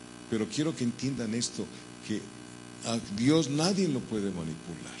 Pero quiero que entiendan esto, que a Dios nadie lo puede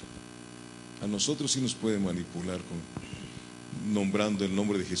manipular. A nosotros sí nos puede manipular nombrando el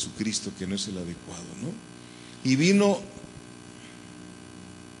nombre de Jesucristo, que no es el adecuado, ¿no? Y vino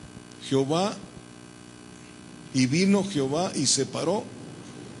Jehová y se paró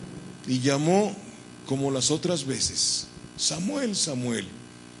y llamó como las otras veces: Samuel, Samuel.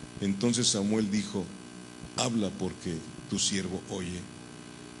 Entonces Samuel dijo: habla, porque tu siervo oye.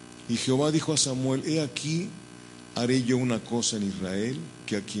 Y Jehová dijo a Samuel: he aquí, haré yo una cosa en Israel,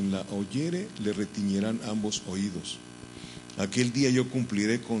 que a quien la oyere le retiñirán ambos oídos. Aquel día yo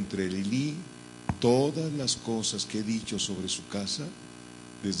cumpliré contra Elí todas las cosas que he dicho sobre su casa,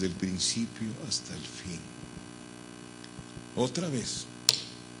 desde el principio hasta el fin. Otra vez.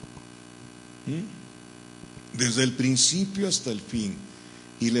 Desde el principio hasta el fin.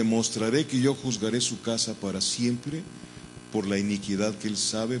 Y le mostraré que yo juzgaré su casa para siempre por la iniquidad que él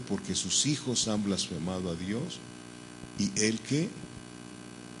sabe, porque sus hijos han blasfemado a Dios. Y él, ¿qué?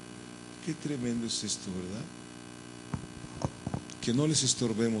 Qué tremendo es esto, ¿verdad? Que no les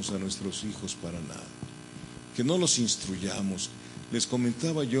estorbemos a nuestros hijos para nada, que no los instruyamos. Les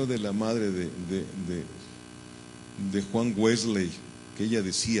comentaba yo de la madre de Juan Wesley, que ella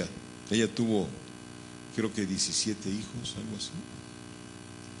decía, ella tuvo creo que 17 hijos, algo así.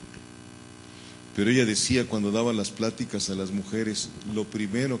 Pero ella decía, cuando daba las pláticas a las mujeres, lo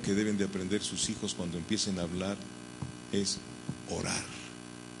primero que deben de aprender sus hijos cuando empiecen a hablar es orar.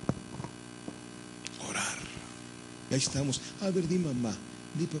 Orar. Y ahí estamos. A ver, di mamá,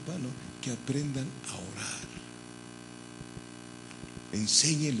 di papá, ¿no? Que aprendan a orar.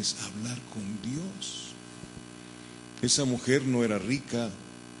 Enséñeles a hablar con Dios. Esa mujer no era rica,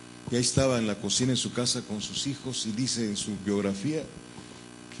 y ahí estaba en la cocina en su casa con sus hijos, y dice en su biografía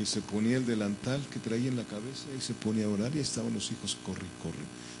que se ponía el delantal que traía en la cabeza y se ponía a orar, y ahí estaban los hijos, corre, corre.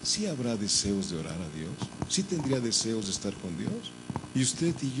 ¿Sí habrá deseos de orar a Dios? ¿Sí tendría deseos de estar con Dios? ¿Y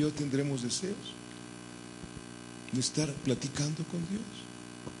usted y yo tendremos deseos de estar platicando con Dios?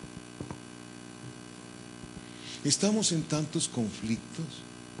 Estamos en tantos conflictos,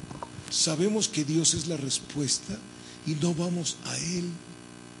 sabemos que Dios es la respuesta y no vamos a Él.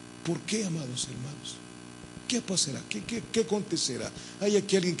 ¿Por qué, amados hermanos? ¿Qué pasará? ¿Qué acontecerá? ¿Hay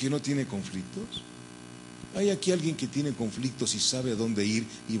aquí alguien que no tiene conflictos? ¿Hay aquí alguien que tiene conflictos y sabe a dónde ir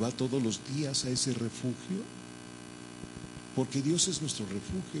y va todos los días a ese refugio? Porque Dios es nuestro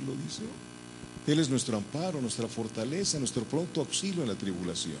refugio, lo dice. Él es nuestro amparo, nuestra fortaleza, nuestro pronto auxilio en la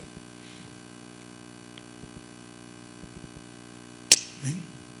tribulación. ¿Ven?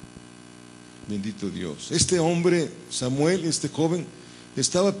 Bendito Dios. Este hombre, Samuel, este joven,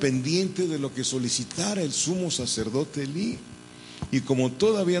 estaba pendiente de lo que solicitara el sumo sacerdote Elí, y como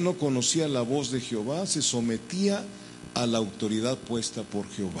todavía no conocía la voz de Jehová, se sometía a la autoridad puesta por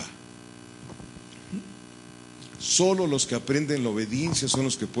Jehová. Solo los que aprenden la obediencia son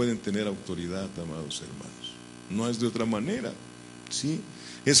los que pueden tener autoridad, amados hermanos. No es de otra manera, ¿sí?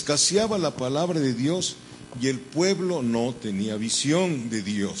 Escaseaba la palabra de Dios y el pueblo no tenía visión de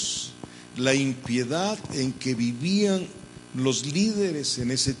Dios. La impiedad en que vivían los líderes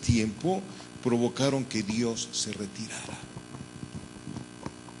en ese tiempo provocaron que Dios se retirara.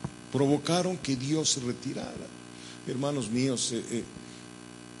 Provocaron que Dios se retirara. Hermanos míos,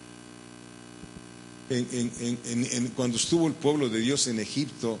 cuando estuvo el pueblo de Dios en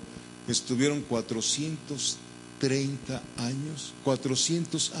Egipto, estuvieron 430 años,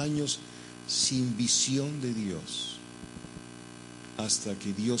 400 años sin visión de Dios, hasta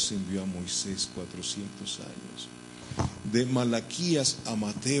que Dios envió a Moisés. 400 años. De Malaquías a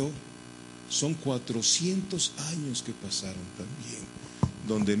Mateo son 400 años que pasaron también,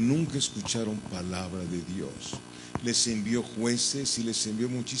 donde nunca escucharon palabra de Dios. Les envió jueces y les envió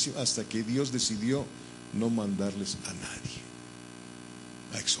muchísimo, hasta que Dios decidió no mandarles a nadie,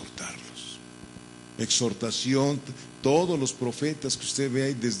 a exhortarlos. Exhortación, todos los profetas que usted ve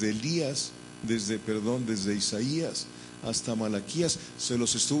ahí, desde Elías, desde Isaías hasta Malaquías, se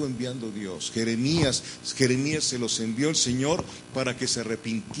los estuvo enviando Dios. Jeremías se los envió el Señor para que se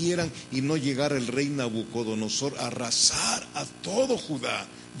arrepintieran y no llegara el rey Nabucodonosor a arrasar a todo Judá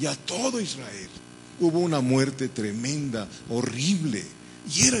y a todo Israel. Hubo una muerte tremenda, horrible,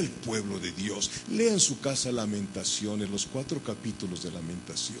 y era el pueblo de Dios. Lea en su casa Lamentaciones, los 4 capítulos de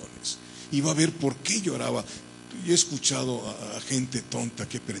Lamentaciones, y va a ver por qué lloraba. Yo he escuchado a gente tonta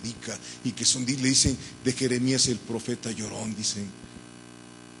que predica y que le dicen de Jeremías el profeta llorón. Dicen,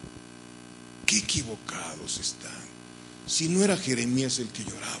 qué equivocados están. Si no era Jeremías el que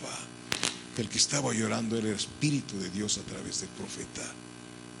lloraba, el que estaba llorando era el Espíritu de Dios a través del profeta,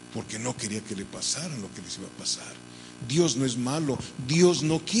 porque no quería que le pasaran lo que les iba a pasar. Dios no es malo, Dios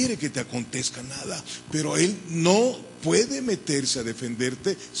no quiere que te acontezca nada, pero Él no puede meterse a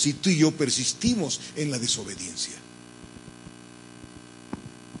defenderte si tú y yo persistimos en la desobediencia.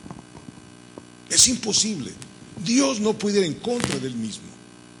 Es imposible. Dios no puede ir en contra del mismo.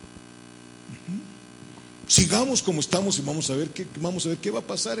 Sigamos como estamos y vamos a ver qué va a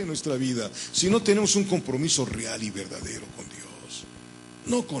pasar en nuestra vida si no tenemos un compromiso real y verdadero con Dios.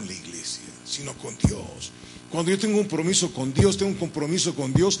 No con la iglesia, sino con Dios. Cuando yo tengo un compromiso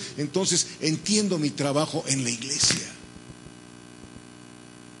con Dios, entonces entiendo mi trabajo en la iglesia,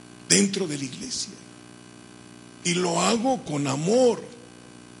 dentro de la iglesia, y lo hago con amor,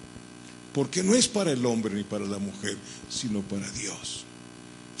 porque no es para el hombre ni para la mujer, sino para Dios.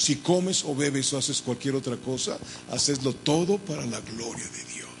 Si comes o bebes o haces cualquier otra cosa, haceslo todo para la gloria de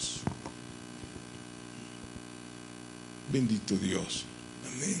Dios. Bendito Dios.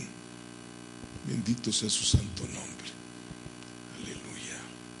 Amén. Bendito sea su santo nombre. Aleluya.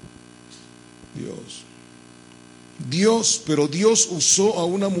 Pero Dios usó a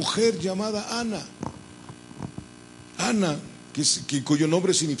una mujer llamada Ana. Ana, cuyo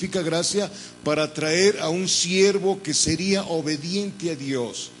nombre significa gracia, para traer a un siervo que sería obediente a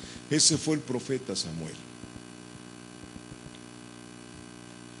Dios. Ese fue el profeta Samuel.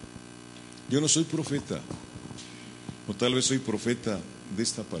 Yo no soy profeta, o tal vez soy profeta de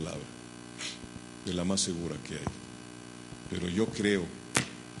esta palabra, de la más segura que hay, pero yo creo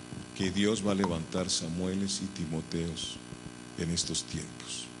que Dios va a levantar Samueles y Timoteos en estos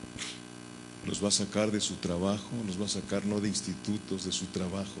tiempos. Los va a sacar de su trabajo, los va a sacar no de institutos, de su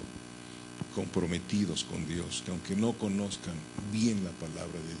trabajo, comprometidos con Dios, que aunque no conozcan bien la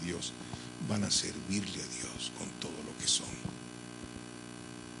palabra de Dios, van a servirle a Dios con todo lo que son.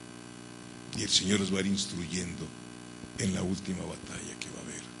 Y el Señor los va a ir instruyendo en la última batalla que va a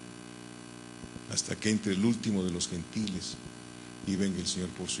haber. hasta que entre el último de los gentiles y venga el Señor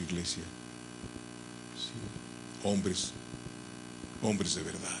por su iglesia. Sí. Hombres de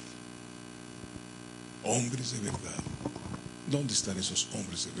verdad. Hombres de verdad. ¿Dónde están esos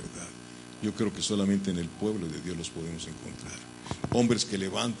hombres de verdad? Yo creo que solamente en el pueblo de Dios los podemos encontrar. Hombres que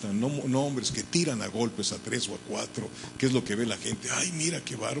levantan, no hombres que tiran a golpes a 3 o a 4, que es lo que ve la gente. Ay, mira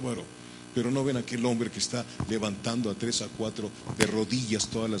qué bárbaro. Pero no ven aquel hombre que está levantando a 3 a 4 de rodillas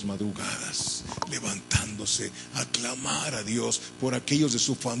todas las madrugadas, levantándose a clamar a Dios por aquellos de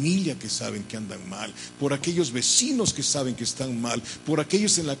su familia que saben que andan mal, por aquellos vecinos que saben que están mal, por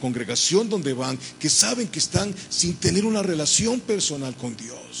aquellos en la congregación donde van que saben que están sin tener una relación personal con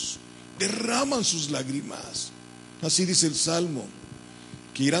Dios. Derraman sus lágrimas. Así dice el Salmo,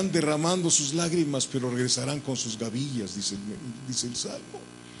 que irán derramando sus lágrimas, pero regresarán con sus gavillas, dice el Salmo.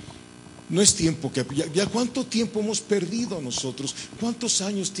 No es tiempo que ya cuánto tiempo hemos perdido nosotros. ¿Cuántos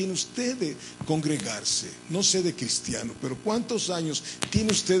años tiene usted de congregarse? No sé de cristiano, pero ¿cuántos años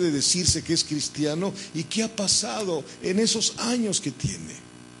tiene usted de decirse que es cristiano? ¿Y qué ha pasado en esos años que tiene?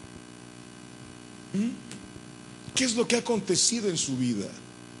 ¿Qué es lo que ha acontecido en su vida?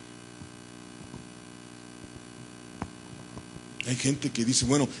 Hay gente que dice,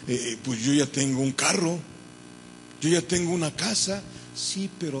 bueno, pues yo ya tengo un carro, yo ya tengo una casa. Sí,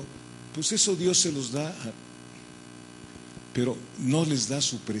 pero pues eso Dios se los da, pero no les da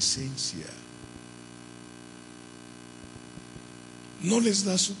su presencia. No les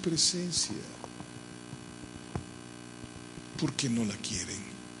da su presencia. Porque no la quieren.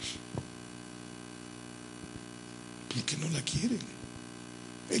 Porque no la quieren.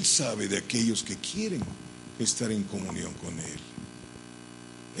 Él sabe de aquellos que quieren estar en comunión con Él.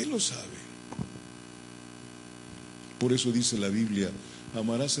 Él lo sabe. Por eso dice la Biblia,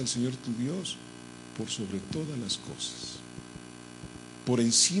 amarás al Señor tu Dios por sobre todas las cosas, por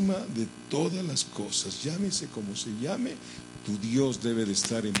encima de todas las cosas, llámese como se llame, tu Dios debe de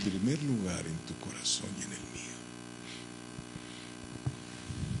estar en primer lugar en tu corazón y en el mío.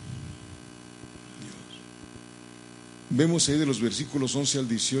 Dios. Vemos ahí de los versículos 11 al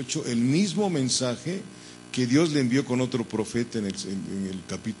 18 el mismo mensaje que Dios le envió con otro profeta en el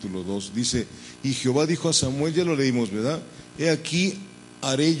capítulo 2. Dice, y Jehová dijo a Samuel, ya lo leímos, ¿verdad? He aquí,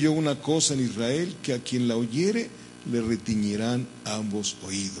 haré yo una cosa en Israel, que a quien la oyere le retiñirán ambos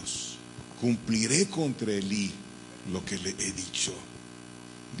oídos. Cumpliré contra Elí lo que le he dicho.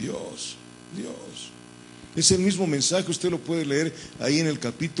 Dios. Es el mismo mensaje, usted lo puede leer ahí en el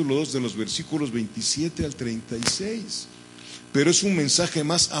capítulo 2 de los versículos 27 al 36. Pero es un mensaje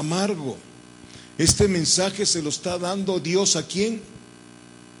más amargo. Este mensaje se lo está dando Dios ¿a quién?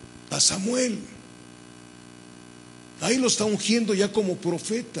 A Samuel. Ahí lo está ungiendo ya como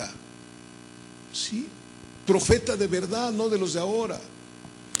profeta. ¿Sí? Profeta de verdad, no de los de ahora.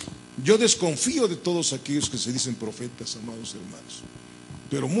 Yo desconfío de todos aquellos que se dicen profetas, amados hermanos.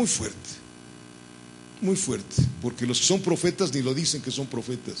 Pero muy fuerte. Muy fuerte. Porque los que son profetas ni lo dicen que son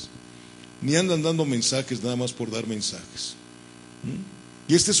profetas. Ni andan dando mensajes nada más por dar mensajes.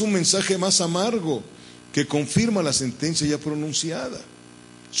 Y este es un mensaje más amargo que confirma la sentencia ya pronunciada.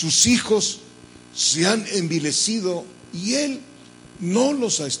 Sus hijos se han envilecido y Él no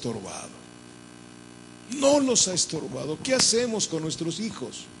los ha estorbado. No los ha estorbado. ¿Qué hacemos con nuestros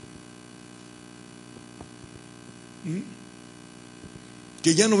hijos?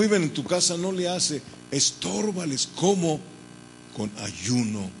 Que ya no viven en tu casa, no le hace. Estórbales. ¿Cómo? Con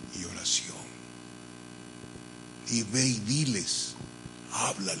ayuno y oración. Y ve y diles,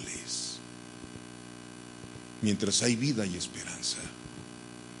 háblales. Mientras hay vida y esperanza.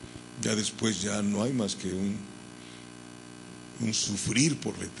 Ya después ya no hay más que un sufrir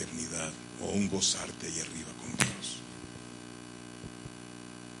por la eternidad o un gozarte ahí arriba con Dios.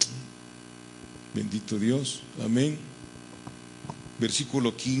 Bendito Dios, amén.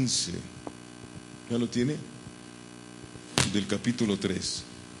 Versículo 15, ¿ya lo tiene? Del capítulo 3.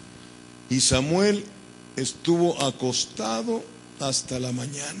 Y Samuel estuvo acostado hasta la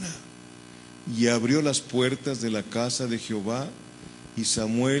mañana y abrió las puertas de la casa de Jehová, y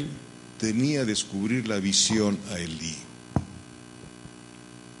Samuel tenía a descubrir la visión a Elí.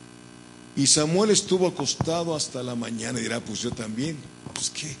 Y Samuel estuvo acostado hasta la mañana. Y dirá, pues yo también. Pues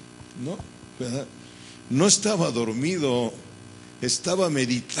qué, ¿no? ¿Verdad? No estaba dormido, estaba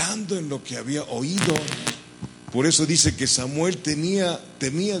meditando en lo que había oído. Por eso dice que Samuel temía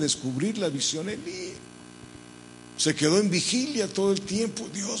descubrir la visión a Elí. Se quedó en vigilia todo el tiempo.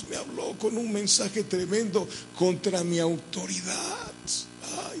 Dios me habló con un mensaje tremendo contra mi autoridad.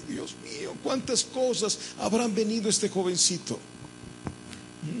 Ay, Dios mío, cuántas cosas habrán venido este jovencito.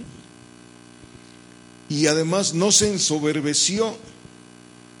 Y además no se ensoberbeció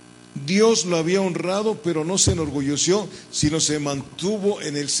Dios lo había honrado, pero no se enorgulleció, sino se mantuvo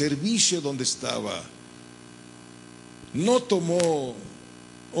en el servicio donde estaba. No tomó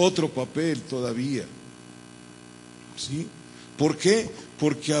otro papel todavía. ¿Sí? ¿Por qué?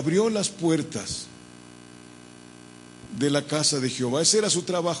 Porque abrió las puertas de la casa de Jehová. Ese era su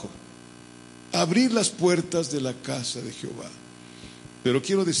trabajo, abrir las puertas de la casa de Jehová. Pero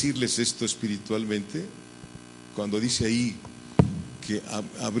quiero decirles esto espiritualmente, cuando dice ahí que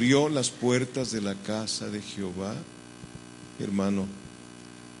abrió las puertas de la casa de Jehová, hermano,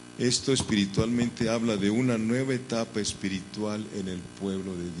 esto espiritualmente habla de una nueva etapa espiritual en el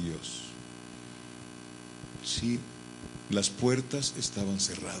pueblo de Dios. Sí, las puertas estaban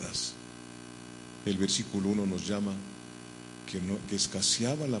cerradas. El versículo 1 nos llama que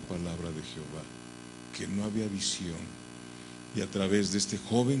escaseaba la palabra de Jehová, que no había visión. Y a través de este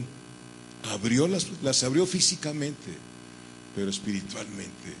joven las abrió físicamente, pero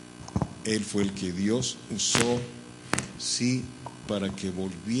espiritualmente él fue el que Dios usó, sí, para que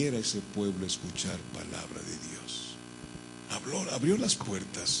volviera ese pueblo a escuchar palabra de Dios. Abrió las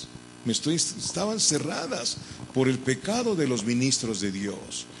puertas. Estaban cerradas por el pecado de los ministros de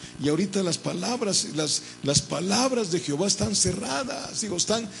Dios. Y ahorita las palabras de Jehová están cerradas. Digo,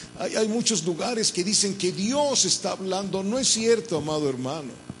 hay muchos lugares que dicen que Dios está hablando. No es cierto, amado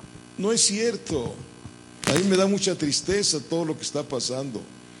hermano. No es cierto. A mí me da mucha tristeza todo lo que está pasando.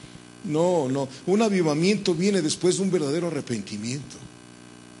 No. Un avivamiento viene después de un verdadero arrepentimiento.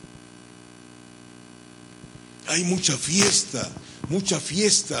 Hay mucha fiesta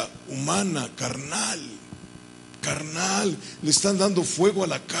humana, carnal. Le están dando fuego a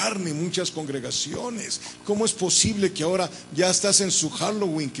la carne en muchas congregaciones. ¿Cómo es posible que ahora ya estás en su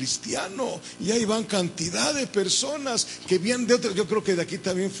Halloween cristiano y ahí van cantidad de personas que vienen de otras? Yo creo que de aquí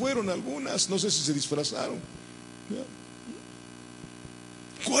también fueron algunas, no sé si se disfrazaron.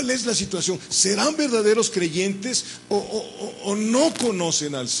 ¿Cuál es la situación? ¿Serán verdaderos creyentes o no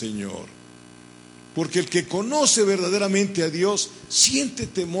conocen al Señor? Porque el que conoce verdaderamente a Dios siente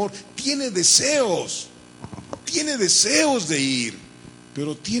temor, tiene deseos de ir,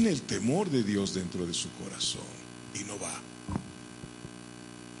 pero tiene el temor de Dios dentro de su corazón y no va.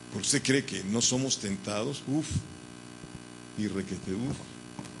 Porque usted cree que no somos tentados, y requete,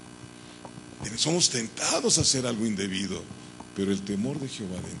 somos tentados a hacer algo indebido, pero el temor de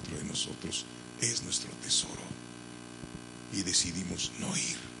Jehová dentro de nosotros es nuestro tesoro y decidimos no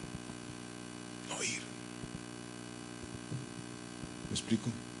ir. ¿Me explico?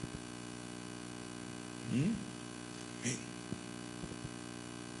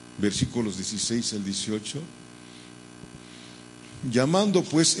 Versículos 16 al 18. Llamando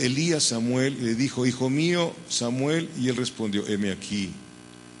pues Elí a Samuel, le dijo: hijo mío Samuel, y él respondió: heme aquí.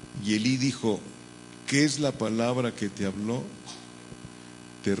 Y Elí dijo: ¿qué es la palabra que te habló?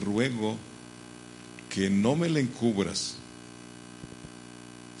 Te ruego que no me la encubras.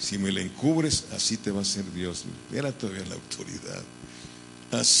 Si me la encubres, así te va a hacer Dios. Era todavía la autoridad.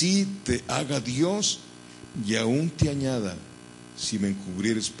 Así te haga Dios y aún te añada, si me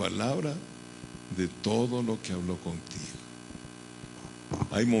encubrieres palabra de todo lo que habló contigo.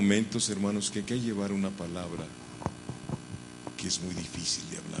 Hay momentos, hermanos, que hay que llevar una palabra que es muy difícil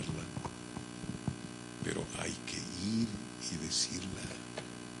de hablarla, pero hay que ir y decirla.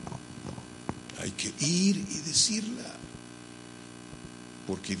 Hay que ir y decirla.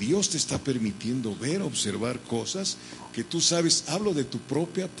 Porque Dios te está permitiendo ver, observar cosas que tú sabes. Hablo de tu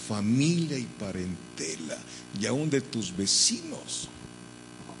propia familia y parentela y aún de tus vecinos.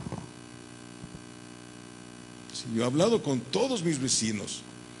 Sí, yo he hablado con todos mis vecinos.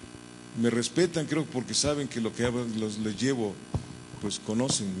 Me respetan, creo, porque saben que lo que les llevo, pues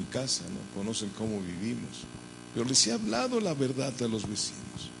conocen mi casa, ¿no? Conocen cómo vivimos. Pero les he hablado la verdad a los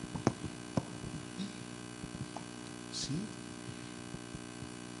vecinos. ¿Sí?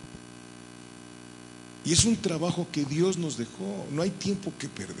 Y es un trabajo que Dios nos dejó. No hay tiempo que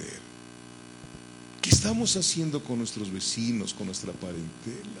perder. ¿Qué estamos haciendo con nuestros vecinos, con nuestra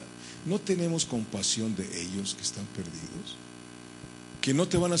parentela? ¿No tenemos compasión de ellos que están perdidos? Que no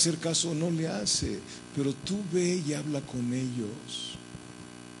te van a hacer caso, no le hace. Pero tú ve y habla con ellos.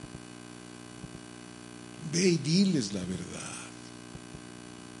 Ve y diles la verdad.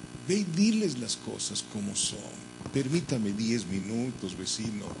 Ve y diles las cosas como son. Permítame 10 minutos,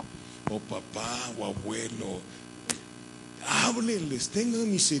 vecino, o papá, o abuelo. Háblenles, tengan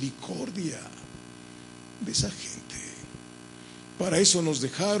misericordia de esa gente. Para eso nos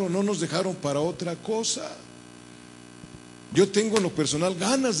dejaron, no nos dejaron para otra cosa. Yo tengo en lo personal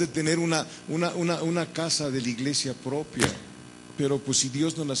ganas de tener una casa de la iglesia propia, pero pues si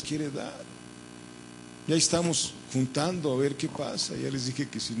Dios no las quiere dar, Ya estamos juntando a ver qué pasa. Ya les dije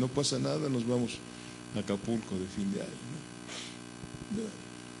que si no pasa nada nos vamos a Acapulco de fin de año, ¿no?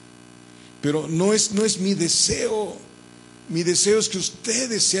 Pero no es mi deseo. Mi deseo es que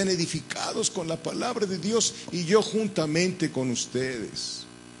ustedes sean edificados con la palabra de Dios y yo juntamente con ustedes.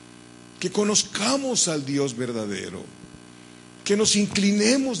 Que conozcamos al Dios verdadero. Que nos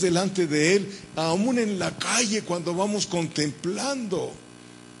inclinemos delante de Él, aún en la calle cuando vamos contemplando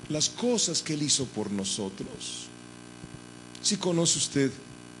las cosas que Él hizo por nosotros. ¿Sí conoce usted?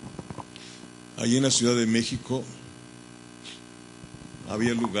 Allí en la Ciudad de México hay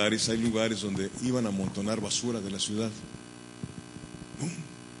lugares donde iban a amontonar basura de la ciudad.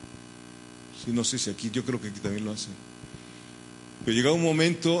 Sí, no sé si aquí, yo creo que aquí también lo hacen. Pero llegaba un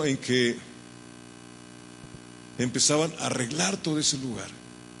momento en que empezaban a arreglar todo ese lugar.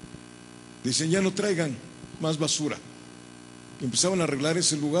 Dicen, ya no traigan más basura. Empezaban a arreglar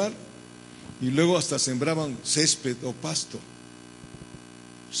ese lugar y luego hasta sembraban césped o pasto.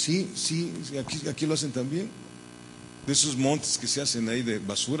 Sí, aquí lo hacen también. De esos montes que se hacen ahí de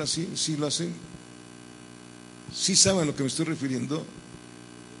basura, sí lo hacen. Sí saben a lo que me estoy refiriendo.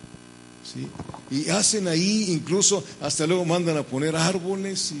 Sí. Y hacen ahí, incluso hasta luego mandan a poner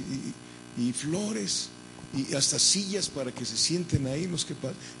árboles y flores y hasta sillas para que se sienten ahí los que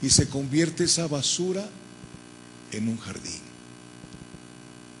pasan. Y se convierte esa basura en un jardín.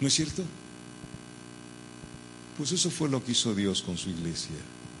 ¿No es cierto? Pues eso fue lo que hizo Dios con su iglesia.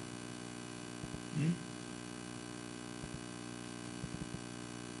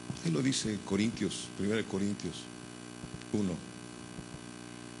 Él lo dice Corintios, 1 Corintios 1,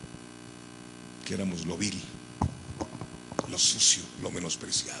 que éramos lo vil, lo sucio, lo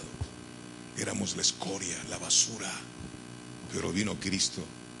menospreciado, éramos la escoria, la basura, pero vino Cristo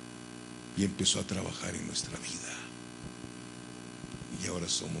y empezó a trabajar en nuestra vida y ahora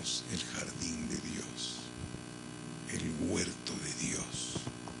somos el jardín de Dios, el huerto de Dios.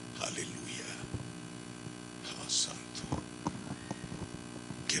 Aleluya. Ah, santo,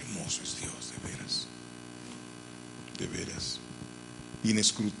 qué hermoso es Dios, de veras.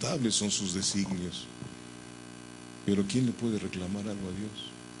 Inescrutables son sus designios, pero ¿quién le puede reclamar algo a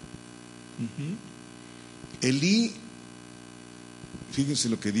Dios? Elí, fíjense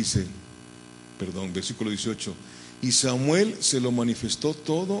lo que dice, versículo 18, y Samuel se lo manifestó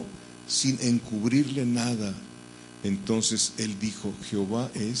todo sin encubrirle nada. Entonces él dijo,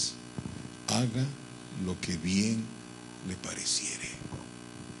 Jehová es, haga lo que bien le pareciere.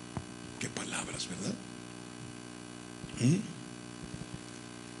 Qué palabras, ¿verdad?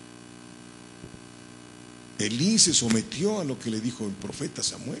 Elí se sometió a lo que le dijo el profeta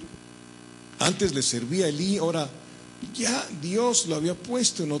Samuel. Antes le servía a Elí, ahora ya Dios lo había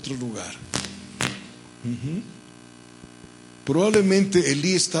puesto en otro lugar. Probablemente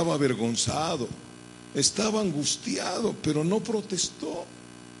Elí estaba avergonzado, estaba angustiado, pero no protestó.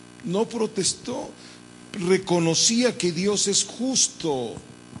 Reconocía que Dios es justo.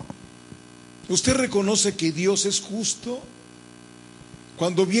 ¿Usted reconoce que Dios es justo?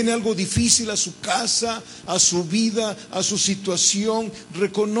 Cuando viene algo difícil a su casa, a su vida, a su situación,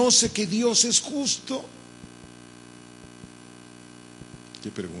 reconoce que Dios es justo. ¿Qué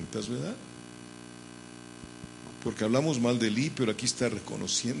preguntas, verdad? Porque hablamos mal de Elí, pero aquí está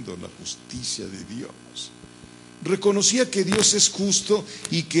reconociendo la justicia de Dios. Reconocía que Dios es justo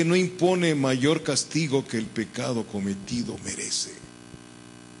y que no impone mayor castigo que el pecado cometido merece.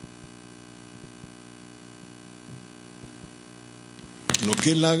 Lo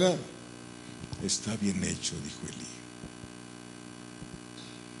que Él haga está bien hecho, dijo Elí.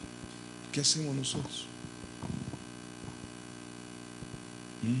 ¿Qué hacemos nosotros?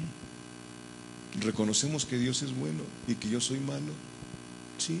 ¿Reconocemos que Dios es bueno y que yo soy malo?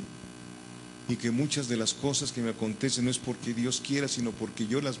 Sí. Y que muchas de las cosas que me acontecen no es porque Dios quiera, sino porque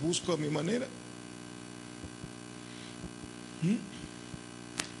yo las busco a mi manera.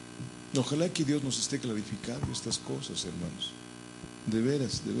 Ojalá que Dios nos esté clarificando estas cosas, hermanos. De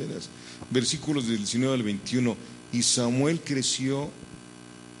veras. Versículos del 19 al 21. Y Samuel creció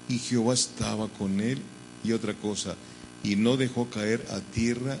y Jehová estaba con él. Y otra cosa, y no dejó caer a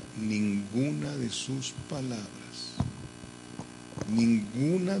tierra ninguna de sus palabras.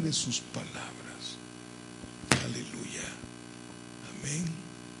 Ninguna de sus palabras. Aleluya. Amén.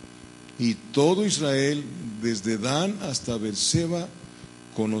 Y todo Israel, desde Dan hasta Beerseba,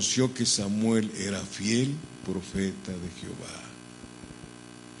 conoció que Samuel era fiel profeta de Jehová.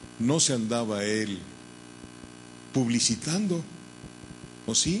 No se andaba él publicitando,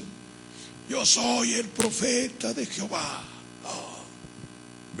 ¿o sí? Yo soy el profeta de Jehová. Oh,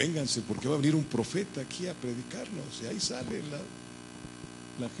 vénganse porque va a venir un profeta aquí a predicarnos. Y ahí sale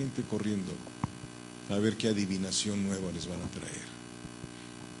la gente corriendo A ver qué adivinación nueva les van a traer.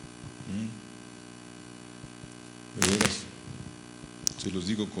 De veras, se los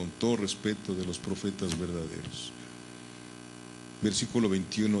digo con todo respeto de los profetas verdaderos. Versículo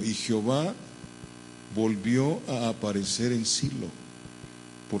 21. Y Jehová volvió a aparecer en Silo,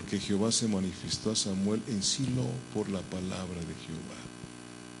 porque Jehová se manifestó a Samuel en Silo por la palabra de Jehová.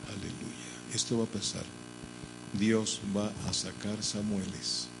 Aleluya. Esto va a pasar. Dios va a sacar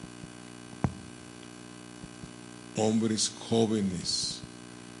Samueles, hombres jóvenes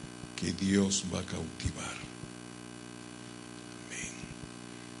que Dios va a cautivar. Amén.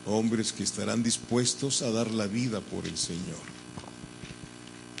 Hombres que estarán dispuestos a dar la vida por el Señor.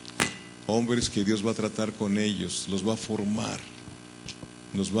 Hombres que Dios va a tratar con ellos, los va a formar,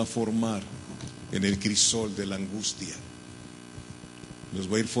 nos va a formar en el crisol de la angustia.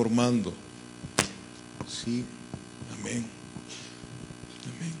 Los va a ir formando. Sí, amén.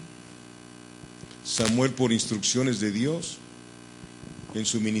 Amén. Samuel, por instrucciones de Dios, en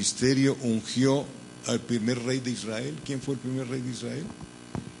su ministerio ungió al primer rey de Israel. ¿Quién fue el primer rey de Israel?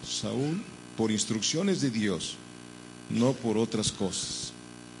 Saúl, por instrucciones de Dios, no por otras cosas.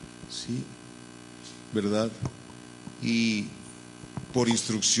 Sí, ¿verdad? Y por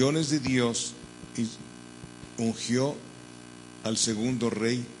instrucciones de Dios ungió al segundo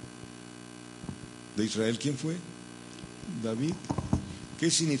rey de Israel. ¿Quién fue? David.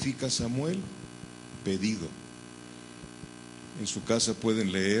 ¿Qué significa Samuel? Pedido. En su casa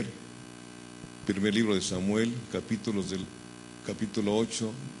pueden leer primer libro de Samuel, capítulo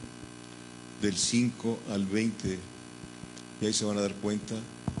 8, del 5 al 20, y ahí se van a dar cuenta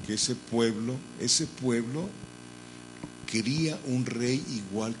que ese pueblo quería un rey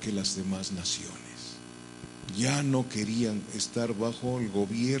igual que las demás naciones. Ya no querían estar bajo el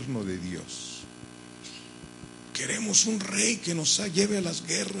gobierno de Dios. Queremos un rey que nos lleve a las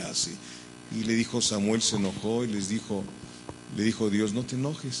guerras. Y le dijo Samuel, se enojó y le dijo Dios, no te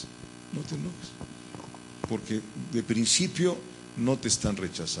enojes, porque de principio no te están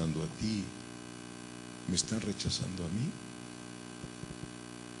rechazando a ti, me están rechazando a mí.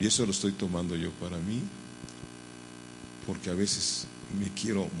 Y eso lo estoy tomando yo para mí, porque a veces me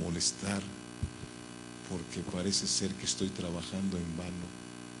quiero molestar, porque parece ser que estoy trabajando en vano,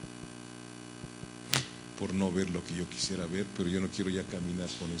 por no ver lo que yo quisiera ver, pero yo no quiero ya caminar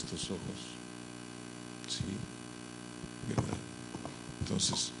con estos ojos. Sí, ¿verdad?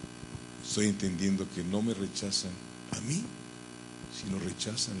 Entonces, estoy entendiendo que no me rechazan a mí, sino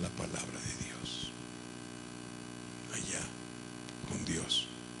rechazan la palabra de Dios. Allá, con Dios.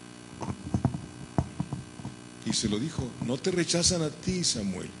 Y se lo dijo, no te rechazan a ti,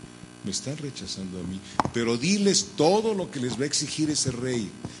 Samuel, me están rechazando a mí. Pero diles todo lo que les va a exigir ese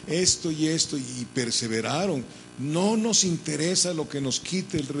rey, esto y esto, y perseveraron. No nos interesa lo que nos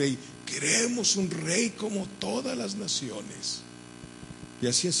quite el rey, queremos un rey como todas las naciones. Y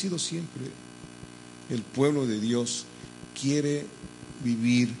así ha sido siempre. El pueblo de Dios quiere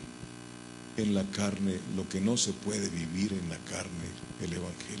vivir en la carne lo que no se puede vivir en la carne, el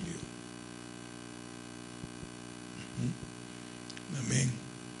Evangelio. Amén.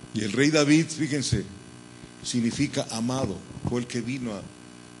 Y el rey David, fíjense, significa amado. Fue el que vino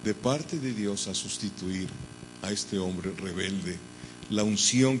de parte de Dios a sustituir a este hombre rebelde. La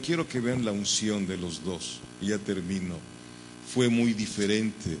unción, quiero que vean la unción de los dos, y ya termino. Fue muy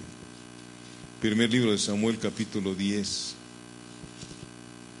diferente. Primer libro de Samuel, capítulo 10.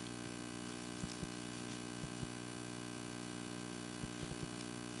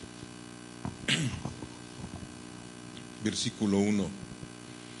 Versículo 1.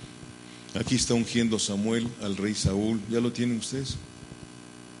 Aquí está ungiendo Samuel al rey Saúl. ¿Ya lo tienen ustedes?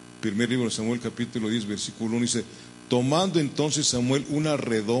 Primer libro de Samuel, capítulo 10, versículo 1, dice: tomando entonces Samuel una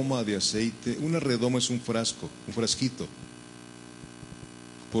redoma de aceite. Una redoma es un frasco, un frasquito.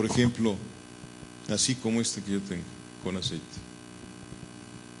 Por ejemplo, así como este que yo tengo, con aceite.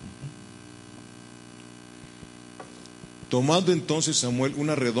 Tomando entonces Samuel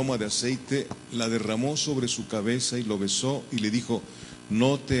una redoma de aceite, la derramó sobre su cabeza y lo besó y le dijo: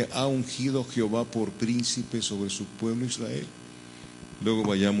 ¿no te ha ungido Jehová por príncipe sobre su pueblo Israel? Luego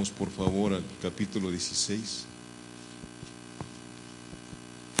vayamos por favor al capítulo 16.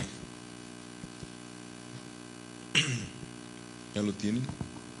 ¿Ya lo tienen?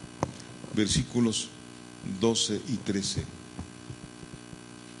 Versículos 12 y 13.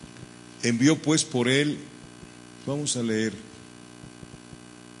 Envió pues por él, vamos a leer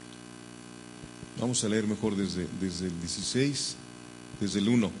mejor desde el 16, desde el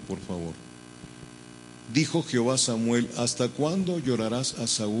 1, por favor. Dijo Jehová a Samuel: ¿hasta cuándo llorarás a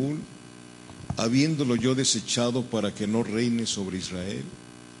Saúl, habiéndolo yo desechado para que no reine sobre Israel?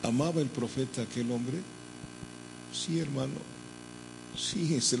 ¿Amaba el profeta a aquel hombre? Sí, hermano.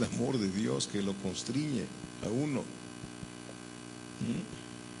 Sí, es el amor de Dios que lo constriñe a uno.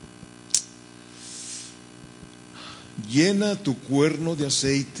 Llena tu cuerno de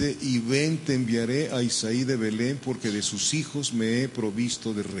aceite y ven, te enviaré a Isaí de Belén, porque de sus hijos me he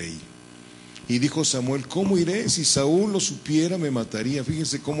provisto de rey. Y dijo Samuel, ¿cómo iré? Si Saúl lo supiera, me mataría.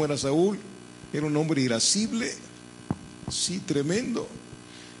 Fíjense cómo era Saúl. Era un hombre irascible. Sí, tremendo.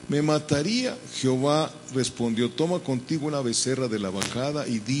 Me mataría. Jehová respondió, toma contigo una becerra de la vacada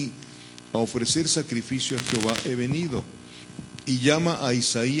y di, a ofrecer sacrificio a Jehová he venido. Y llama a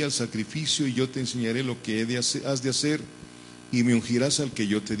Isaí al sacrificio, y yo te enseñaré lo que has de hacer, y me ungirás al que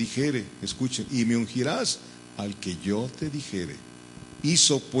yo te dijere. Escuchen, y me ungirás al que yo te dijere.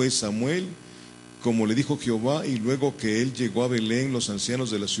 Hizo pues Samuel como le dijo Jehová, y luego que él llegó a Belén, los ancianos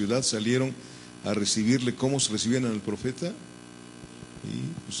de la ciudad salieron a recibirle. ¿Cómo se recibían al profeta?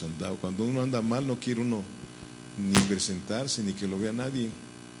 Y pues andaba, cuando uno anda mal no quiere uno ni presentarse ni que lo vea nadie.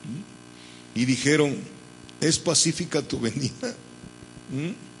 Y dijeron, ¿es pacífica tu venida?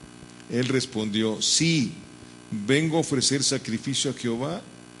 Él respondió, sí, vengo a ofrecer sacrificio a Jehová,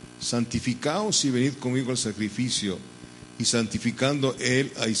 santificaos y venid conmigo al sacrificio. Y santificando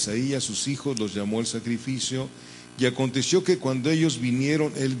él a Isaí y a sus hijos, los llamó al sacrificio. Y aconteció que cuando ellos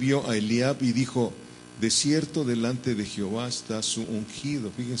vinieron, él vio a Eliab y dijo, de cierto delante de Jehová está su ungido.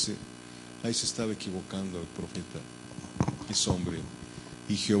 Fíjense, ahí se estaba equivocando el profeta, es hombre.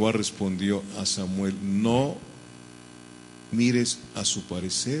 Y Jehová respondió a Samuel, no mires a su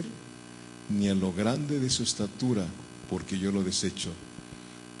parecer, ni a lo grande de su estatura, porque yo lo desecho.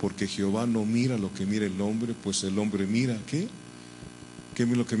 Porque Jehová no mira lo que mira el hombre, pues el hombre mira, ¿qué? ¿Qué es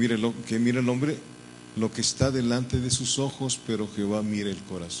lo que mira el hombre? Lo que está delante de sus ojos, pero Jehová mira el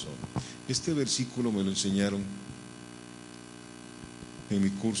corazón. Este versículo me lo enseñaron en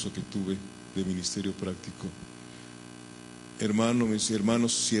mi curso que tuve de ministerio práctico. Hermanos,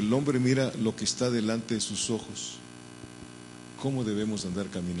 si el hombre mira lo que está delante de sus ojos, ¿cómo debemos andar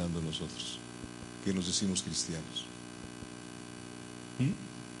caminando nosotros, que nos decimos cristianos?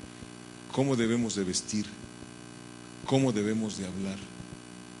 ¿Cómo debemos de vestir? ¿Cómo debemos de hablar?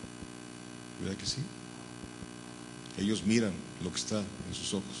 ¿Verdad que sí? Ellos miran lo que está en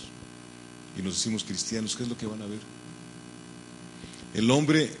sus ojos y nos decimos cristianos. ¿Qué es lo que van a ver? El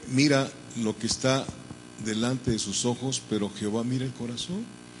hombre mira lo que está delante de sus ojos, pero Jehová mira el corazón.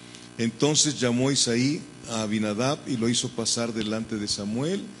 Entonces llamó Isaí a Abinadab y lo hizo pasar delante de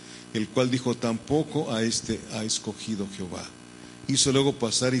Samuel, el cual dijo, tampoco a este ha escogido Jehová. Hizo luego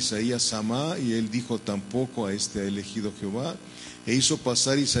pasar Isaí a Samá, y él dijo, tampoco a este ha elegido Jehová. E hizo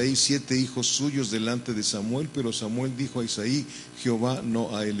pasar Isaí 7 hijos suyos delante de Samuel, pero Samuel dijo a Isaí, Jehová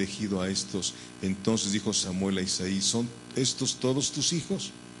no ha elegido a estos. Entonces dijo Samuel a Isaí, ¿son estos todos tus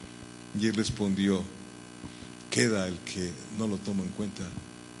hijos? Y él respondió, queda el que no lo toma en cuenta.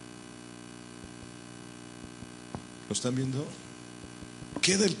 ¿Lo están viendo?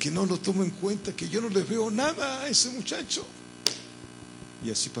 Queda el que no lo toma en cuenta, que yo no le veo nada a ese muchacho. Y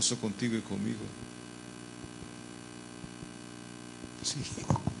así pasó contigo y conmigo. Sí,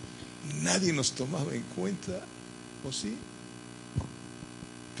 nadie nos tomaba en cuenta, ¿o sí?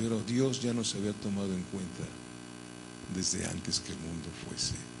 Pero Dios ya nos había tomado en cuenta desde antes que el mundo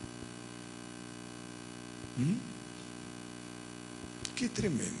fuese. Qué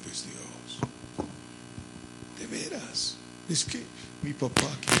tremendo es Dios. De veras. Es que mi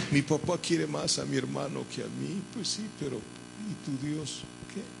papá quiere más a mi hermano que a mí. Pues sí, pero ¿y tu Dios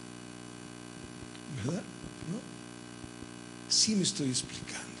qué? ¿Verdad? ¿No? Sí me estoy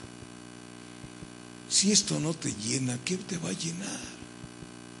explicando. Si esto no te llena, ¿qué te va a llenar?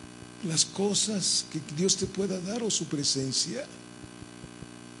 Las cosas que Dios te pueda dar o su presencia.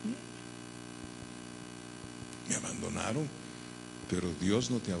 Me abandonaron, pero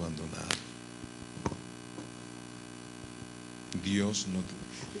Dios no te ha abandonado. Dios no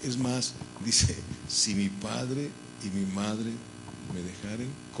te... Es más, dice, si mi padre y mi madre me dejaren,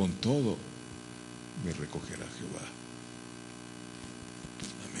 con todo me recogerá Jehová.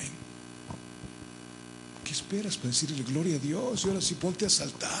 Amén. ¿Qué esperas para decirle gloria a Dios? Y ahora sí ponte a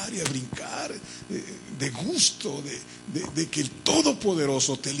saltar y a brincar de gusto, de que el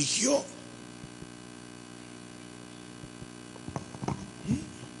Todopoderoso te eligió.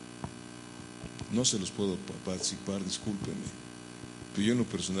 No se los puedo participar, discúlpenme, pero yo en lo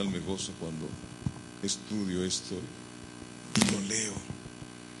personal me gozo cuando estudio esto y lo leo.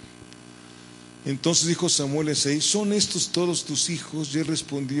 Entonces dijo Samuel a Isaí, ¿son estos todos tus hijos? Y él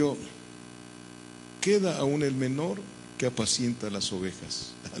respondió, queda aún el menor que apacienta las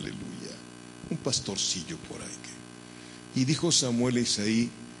ovejas. Aleluya. Un pastorcillo por ahí. Y dijo Samuel a Isaí,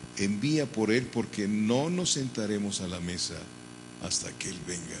 envía por él, porque no nos sentaremos a la mesa hasta que él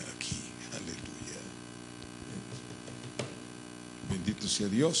venga aquí. Aleluya. Bendito sea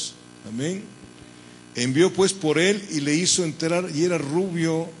Dios. Amén. Envió pues por él y le hizo entrar, y era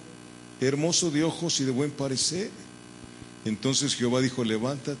rubio, hermoso de ojos y de buen parecer. Entonces Jehová dijo: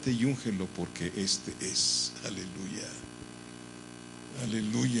 levántate y úngelo, porque este es. Aleluya.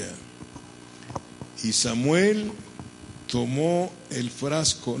 Aleluya. Y Samuel tomó el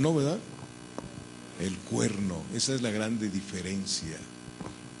frasco, ¿no, verdad? El cuerno. Esa es la grande diferencia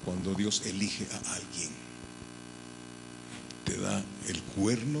cuando Dios elige a alguien. Te da el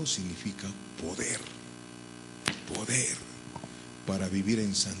cuerno, significa poder. Poder para vivir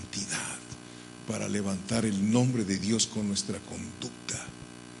en santidad, para levantar el nombre de Dios con nuestra conducta,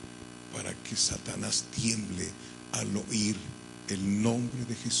 para que Satanás tiemble al oír el nombre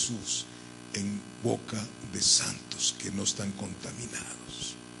de Jesús en boca de santos que no están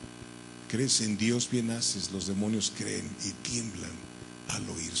contaminados. Crees en Dios, bien haces. Los demonios creen y tiemblan al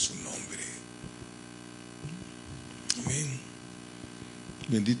oír su nombre. Amén.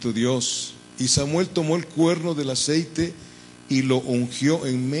 Bendito Dios. Y Samuel tomó el cuerno del aceite y lo ungió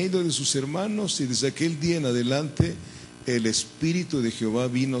en medio de sus hermanos, y desde aquel día en adelante el Espíritu de Jehová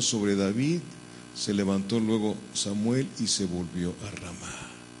vino sobre David. Se levantó luego Samuel y se volvió a Ramá.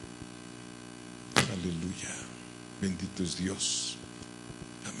 Aleluya. Bendito es Dios.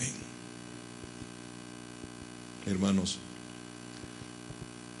 Amén. Hermanos,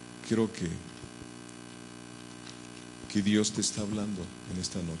 creo que Dios te está hablando en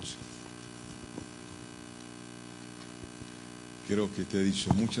esta noche. Creo que te ha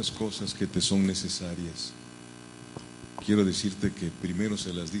dicho muchas cosas que te son necesarias. Quiero decirte que primero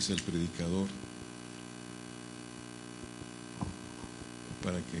se las dice al predicador,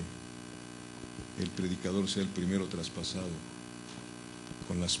 para que el predicador sea el primero traspasado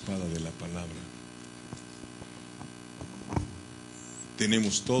con la espada de la palabra.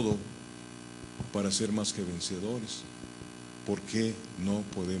 Tenemos todo para ser más que vencedores. ¿Por qué no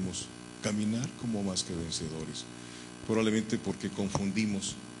podemos caminar como más que vencedores? Probablemente porque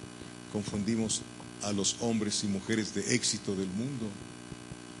confundimos a los hombres y mujeres de éxito del mundo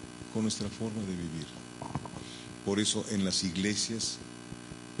con nuestra forma de vivir. Por eso en las iglesias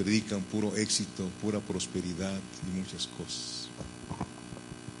predican puro éxito, pura prosperidad y muchas cosas.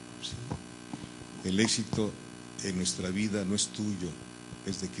 ¿Sí? El éxito en nuestra vida no es tuyo,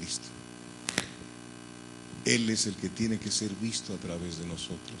 es de Cristo. Él es el que tiene que ser visto a través de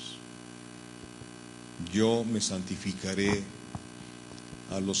nosotros. Yo me santificaré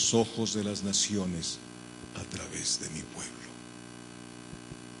a los ojos de las naciones a través de mi pueblo.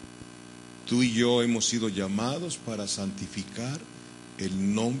 Tú y yo hemos sido llamados para santificar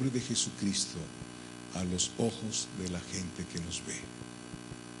el nombre de Jesucristo a los ojos de la gente que nos ve.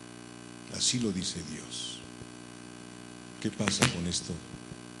 Así lo dice Dios. ¿Qué pasa con esto?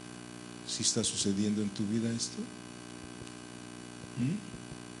 ¿Sí está sucediendo en tu vida esto?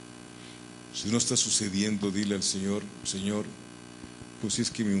 Si no está sucediendo, dile al Señor: Señor, pues si es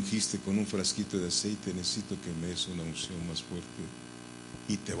que me ungiste con un frasquito de aceite, necesito que me des una unción más fuerte.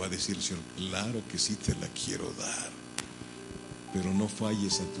 Y te va a decir el Señor: claro que sí te la quiero dar, pero no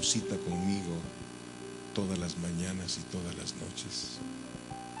falles a tu cita conmigo todas las mañanas y todas las noches,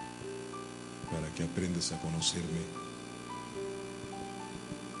 para que aprendas a conocerme.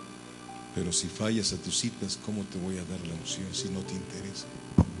 Pero si fallas a tus citas, ¿cómo te voy a dar la unción si no te interesa?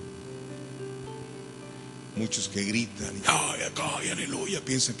 Muchos que gritan, ¡ay, ay, aleluya!,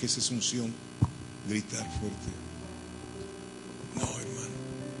 piensan que esa es unción, gritar fuerte. No, hermano.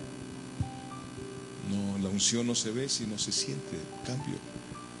 No, la unción no se ve, sino se siente. Cambio.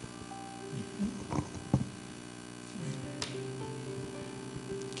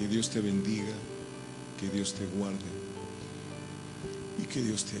 Que Dios te bendiga, que Dios te guarde y que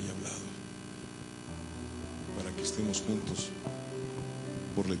Dios te haya hablado, para que estemos juntos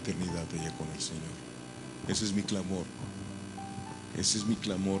por la eternidad allá con el Señor. Ese es mi clamor. Ese es mi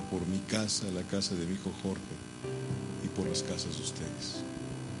clamor por mi casa, la casa de mi hijo Jorge, y por las casas de ustedes.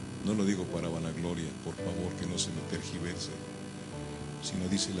 No lo digo para vanagloria, por favor, que no se me tergiverse, sino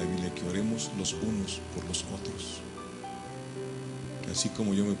dice la Biblia que oremos los unos por los otros. Que así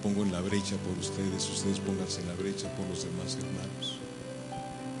como yo me pongo en la brecha por ustedes, ustedes pónganse en la brecha por los demás hermanos.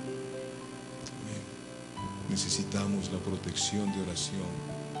 Necesitamos la protección de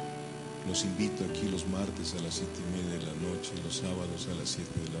oración. Los invito aquí los martes a las 7:30 de la noche, los sábados a las 7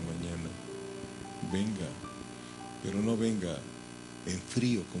 de la mañana. Venga, pero no venga en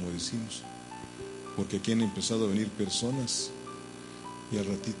frío, como decimos, porque aquí han empezado a venir personas y al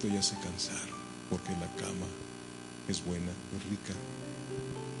ratito ya se cansaron, porque la cama es buena, es rica,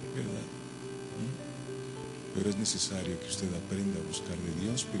 ¿verdad? Pero es necesario que usted aprenda a buscar de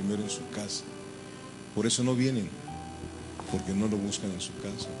Dios primero en su casa. Por eso no vienen, porque no lo buscan en su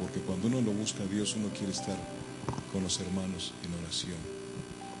casa, porque cuando uno lo busca a Dios, uno quiere estar con los hermanos en oración,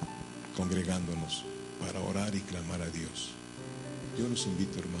 congregándonos para orar y clamar a Dios. Yo los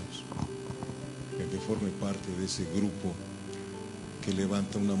invito, hermanos, a que forme parte de ese grupo que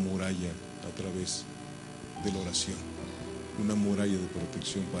levanta una muralla a través de la oración, una muralla de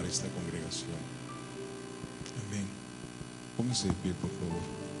protección para esta congregación. Amén. Póngase de pie, por favor.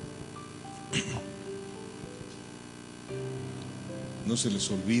 No se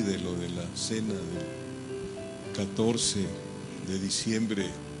les olvide lo de la cena del 14 de diciembre.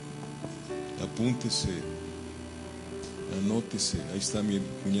 Apúntese, anótese. Ahí está mi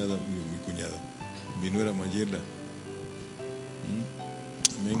cuñada, mi nuera Mayela.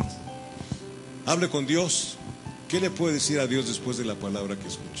 Amén. Hable con Dios. ¿Qué le puede decir a Dios después de la palabra que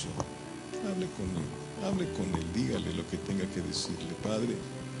escuchó? Hable con Él, dígale lo que tenga que decirle. Padre,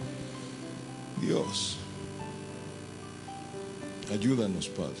 Dios, ayúdanos,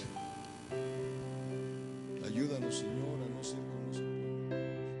 Padre. Ayúdanos, Señor, a no ser como nosotros.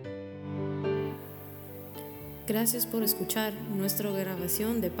 Gracias por escuchar nuestra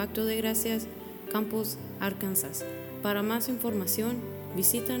grabación de Pacto de Gracias, Campos, Arkansas. Para más información,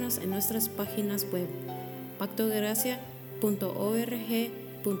 visítanos en nuestras páginas web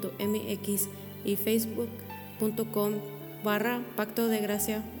pactodegracia.org.mx y facebook.com/Pacto de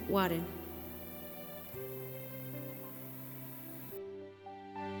Gracia Warren.